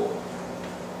her know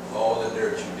all the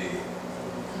dirt you did.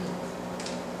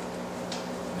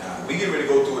 Now, we get ready to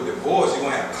go through a divorce, you're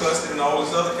going to have custody and all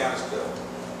this other kind of stuff.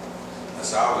 And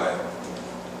so I was like,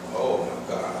 oh my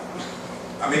God.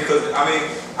 I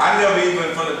never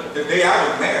even, from the day I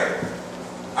was married,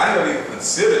 I never even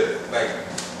considered, like,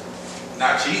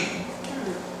 not cheating.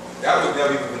 That was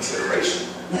never even consideration.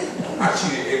 I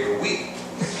cheated every week.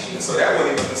 And so that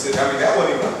wasn't even considered, that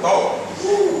wasn't even a thought.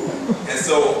 And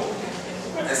so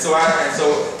when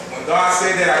God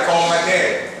said that, I called my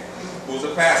daddy, who was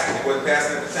a pastor. He wasn't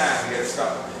pastor at the time, he had to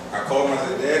stop. I called him, I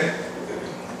said, Daddy,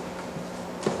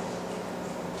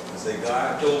 I said,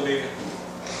 God told me to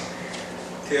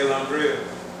tell Andrea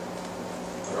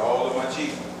about all of my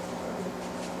cheating.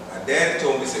 My daddy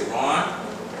told me, he said, Ron,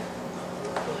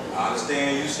 I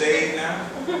understand you saved now.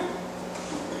 I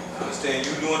understand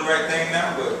you doing the right thing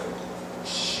now, but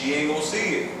she ain't gonna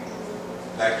see it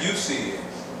like you see it.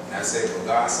 And I said, well,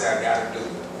 God said I gotta do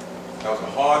it. That was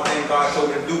a hard thing God told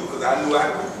me to do because I knew I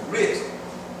would risk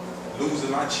losing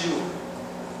my children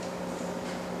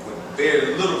with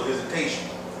very little visitation.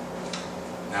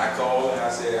 And I called and I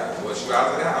said, well, she was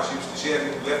out of the house. She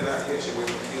hadn't left out yet. She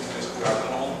waited for the kids in school out of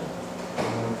home. I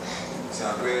said,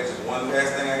 Andrea, just one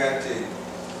last thing I gotta tell you.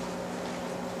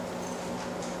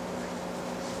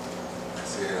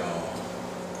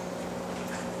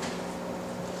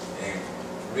 Ain't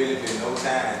really been no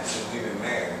time since we've been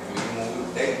married. Even when we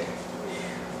were dating,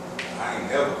 I ain't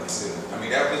never considered.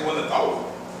 That just wasn't a thought.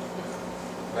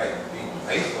 Like being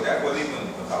faithful, that wasn't even a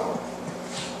thought.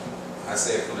 I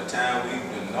said from the time we've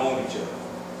been known each other,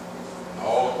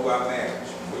 all through our marriage,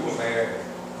 we were married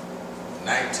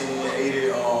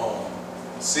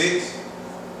 1986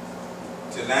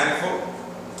 to 94.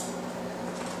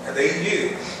 That's 8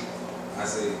 years. I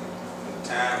said, from the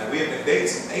time, we had been dating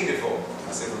since 84.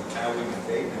 I said, from the time we've been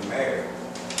dating and married, I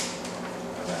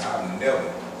said, I've never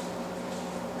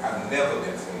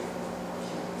been faithful.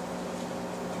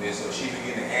 And then so she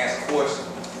began to ask questions.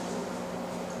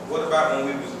 What about when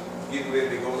we was getting ready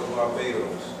to go to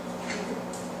Barbados?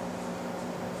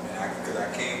 And because I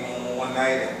came home one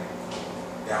night and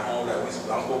got home, I'm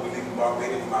supposed to be leaving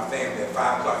Barbados with my family at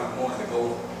 5 o'clock in the morning to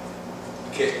go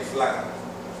catch the flight.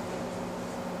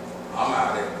 I'm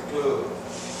out at the club.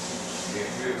 At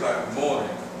 3 o'clock in the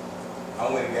morning, I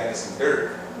went and got in some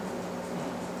dirt.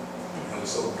 And I was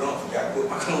so drunk, I forgot to put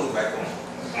my clothes back on.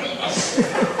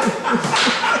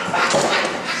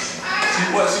 She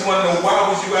wanted to know, why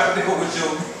was you out there with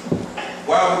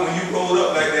when you rolled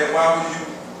up like that,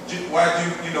 why'd you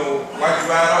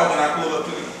ride off when I pulled up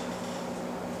to the...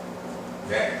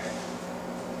 That.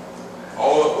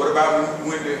 What about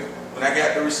when I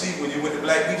got the receipt when you went to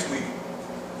Black Beach Week?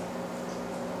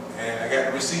 And I got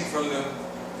the receipt from the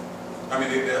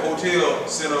hotel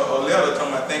sent a letter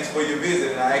talking about thanks for your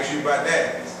visit, and I asked you about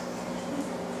that.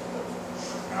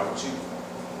 How about you?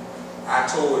 I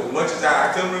told as much as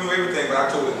I couldn't remember everything, but I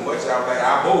told as much as I was like,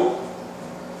 I vote.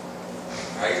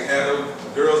 I used to have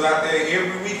girls out there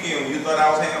every weekend when you thought I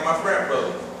was hanging with my frat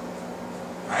brother.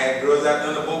 I had girls out there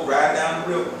on the boat riding down the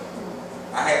river.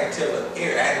 I had to tell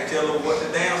her what the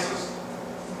dancers,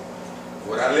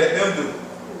 what I let them do.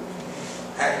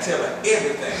 I had to tell her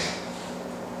everything.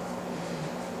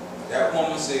 That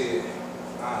woman said,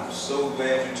 I'm so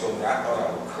glad you told me. I thought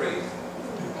I was crazy.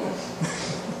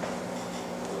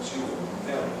 But you will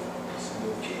never see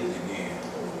your kids again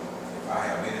if I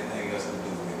have anything else to do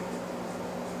with it.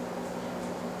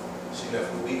 She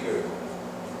left a week early.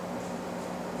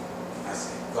 I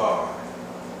said, God,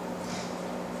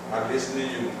 I listen to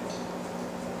you.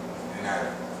 And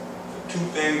the two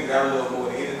things that I love more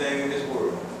than anything in this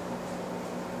world.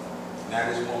 Now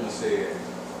this woman said,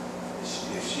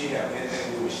 if she have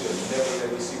anything to do with it, she'll never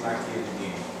let me see my kids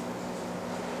again.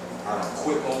 I done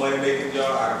quit my money making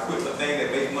job. I done quit my thing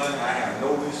that make money. I have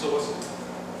no resources.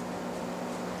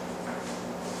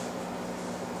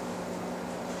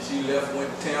 She left, went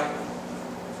to Tampa.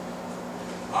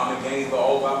 I'm in Gainesville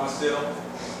all by myself.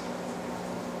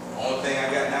 The only thing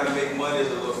I got now to make money is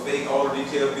a little fake auto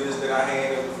detail business that I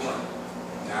had at the front.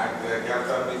 Now I got to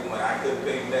try to make money. I couldn't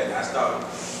pay them that. And I started.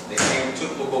 They came and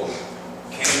took my boat.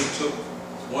 Came and took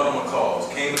one of my cars.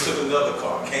 Came and took another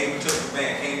car. Came and took the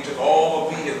van. Came and took all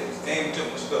my vehicles. Came and took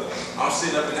my stuff. I'm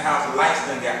sitting up in the house. The lights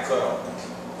done got cut off.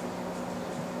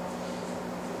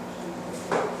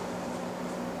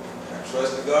 I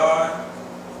trusted God.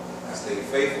 I stayed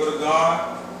faithful to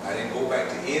God. I didn't go back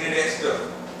to any of that stuff.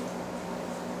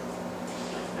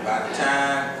 By the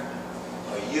time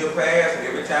a year passed,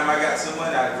 every time I got some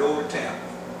money, I drove to town.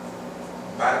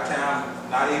 By the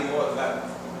time, not even more,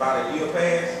 about a year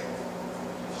passed,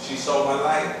 she saw my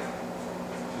life.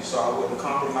 She saw I wasn't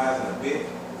compromising a bit.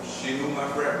 She knew my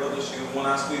frat brother. She was one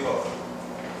of our sweethearts.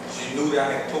 She knew that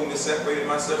I had totally separated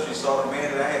myself. She saw the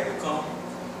man that I had become.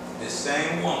 This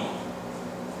same woman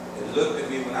that looked at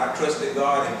me when I trusted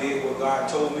God and did what God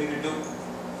told me to do,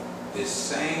 this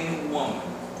same woman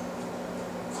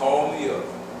called me up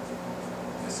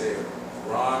and said,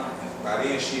 Ron, and by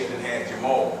then she had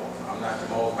Jamal. I'm not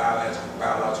Jamal's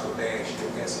biological dad. She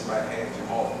had met somebody that had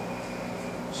Jamal.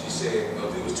 She said,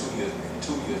 well, it was 2 years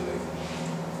later.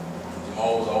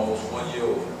 Jamal was almost 1 year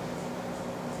old.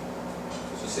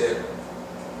 She said,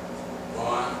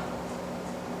 Ron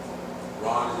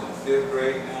is in the 5th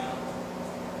grade now,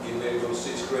 getting ready to go to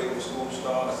 6th grade when school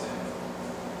starts, and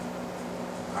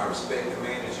I respect the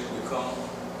man that you become.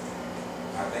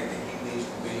 I think that he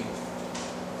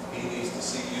needs to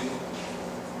see you.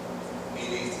 He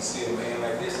needs to see a man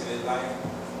like this in his life.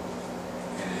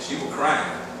 And then she was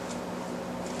crying.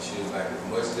 She was like, as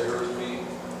much as it hurts me,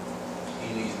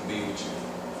 he needs to be with you.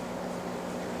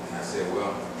 And I said,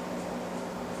 well,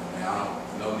 I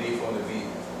mean, no need for him to be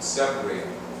separated.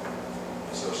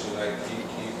 And so she was like,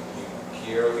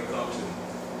 Kiara, we come to me.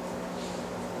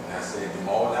 And I said,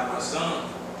 Jamal not my son.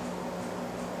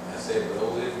 I said, but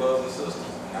those are his brothers and sisters.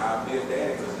 And I'll be his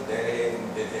daddy because the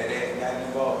daddy hadn't gotten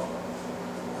involved.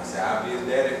 I said, I'll be his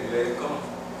daddy if you let him come.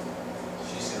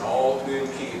 She sent all 3 of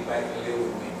the kids back to live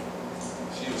with me.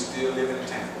 She was still living in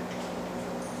town.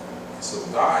 So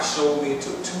God showed me, it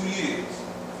took 2 years.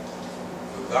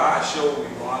 But God showed me,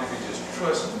 Ron, if you just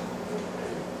trust me,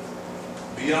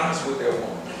 be honest with that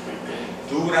woman.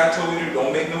 Do what I told you to do.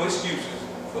 Don't make no excuses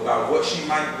about what she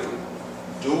might do.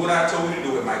 Do what I told you to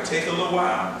do. It might take a little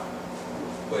while.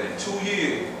 But in 2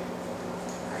 years,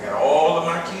 I got all of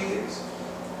my kids,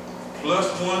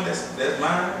 plus one that's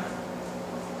mine.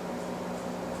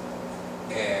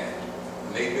 And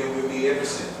they've been with me ever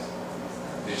since.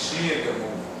 Then she ended up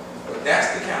moving. But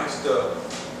that's the kind of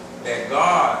stuff that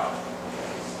God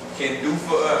can do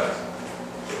for us.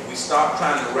 If we stop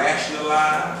trying to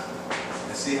rationalize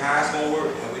and see how it's going to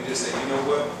work, and we just say, you know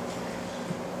what?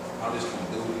 I'm just going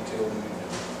to do what he tells me to do.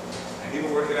 And he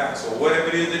will work it out. So whatever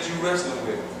it is that you're wrestling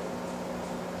with,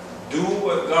 do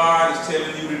what God is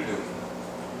telling you to do.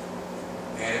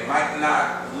 And it might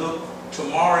not look,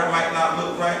 tomorrow it might not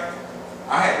look right.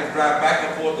 I had to drive back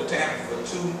and forth to Tampa for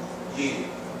 2 years.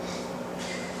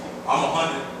 I'm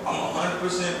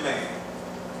 100% man.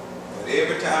 But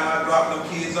every time I drop them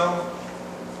kids off,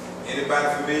 anybody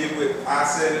familiar with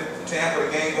I-70, Tampa,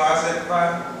 the Gainesville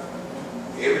I-75?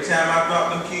 Every time I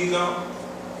drop them kids off,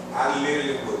 I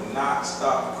literally would not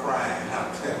stop crying.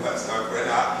 I'm telling you, I start crying.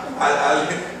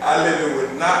 I literally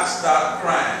would not stop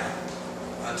crying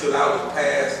until I was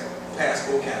past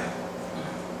Spokane.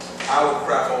 I would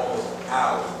cry for almost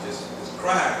hours, just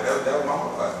crying. That was my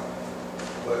heart.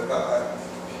 But God,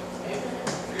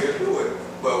 he'll do it.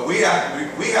 But we have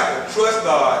to trust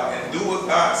God and do what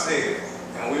God says.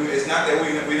 And it's not that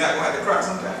we're not going to have to cry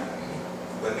sometimes.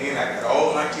 But then I got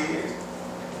all my kids.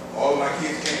 all my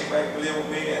kids came back to live with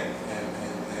me,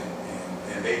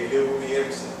 and they live with me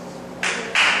ever since.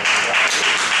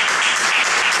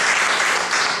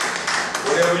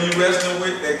 Whatever you wrestling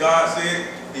with that God said,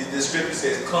 the scripture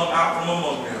says, come out from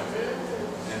among them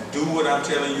and do what I'm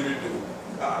telling you to do.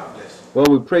 God bless you.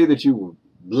 Well, we pray that you were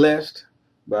blessed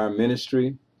by our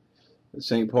ministry at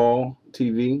St. Paul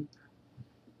TV.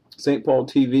 St. Paul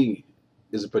TV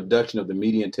is a production of the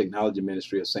Media and Technology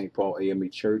Ministry of St. Paul AME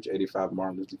Church, 85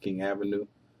 Martin Luther King Avenue,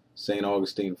 St.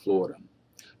 Augustine, Florida.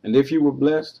 And if you were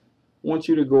blessed, I want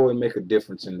you to go and make a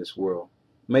difference in this world.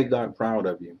 Make God proud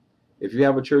of you. If you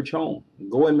have a church home,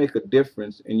 go and make a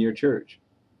difference in your church.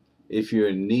 If you're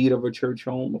in need of a church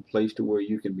home, a place to where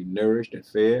you can be nourished and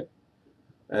fed,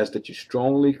 I ask that you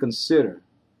strongly consider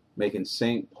making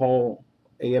St. Paul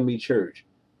AME Church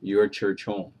your church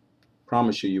home.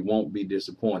 Promise you, you won't be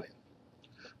disappointed.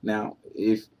 Now,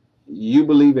 if you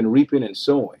believe in reaping and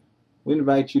sowing, we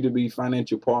invite you to be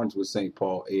financial partners with St.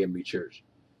 Paul AME Church.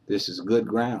 This is good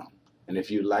ground. And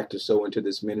if you'd like to sow into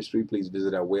this ministry, please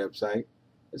visit our website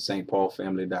at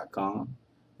stpaulfamily.com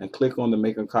and click on the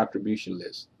Make a Contribution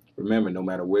list. Remember, no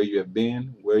matter where you have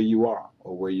been, where you are,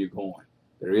 or where you're going,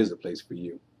 there is a place for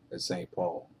you at St.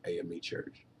 Paul AME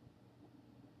Church.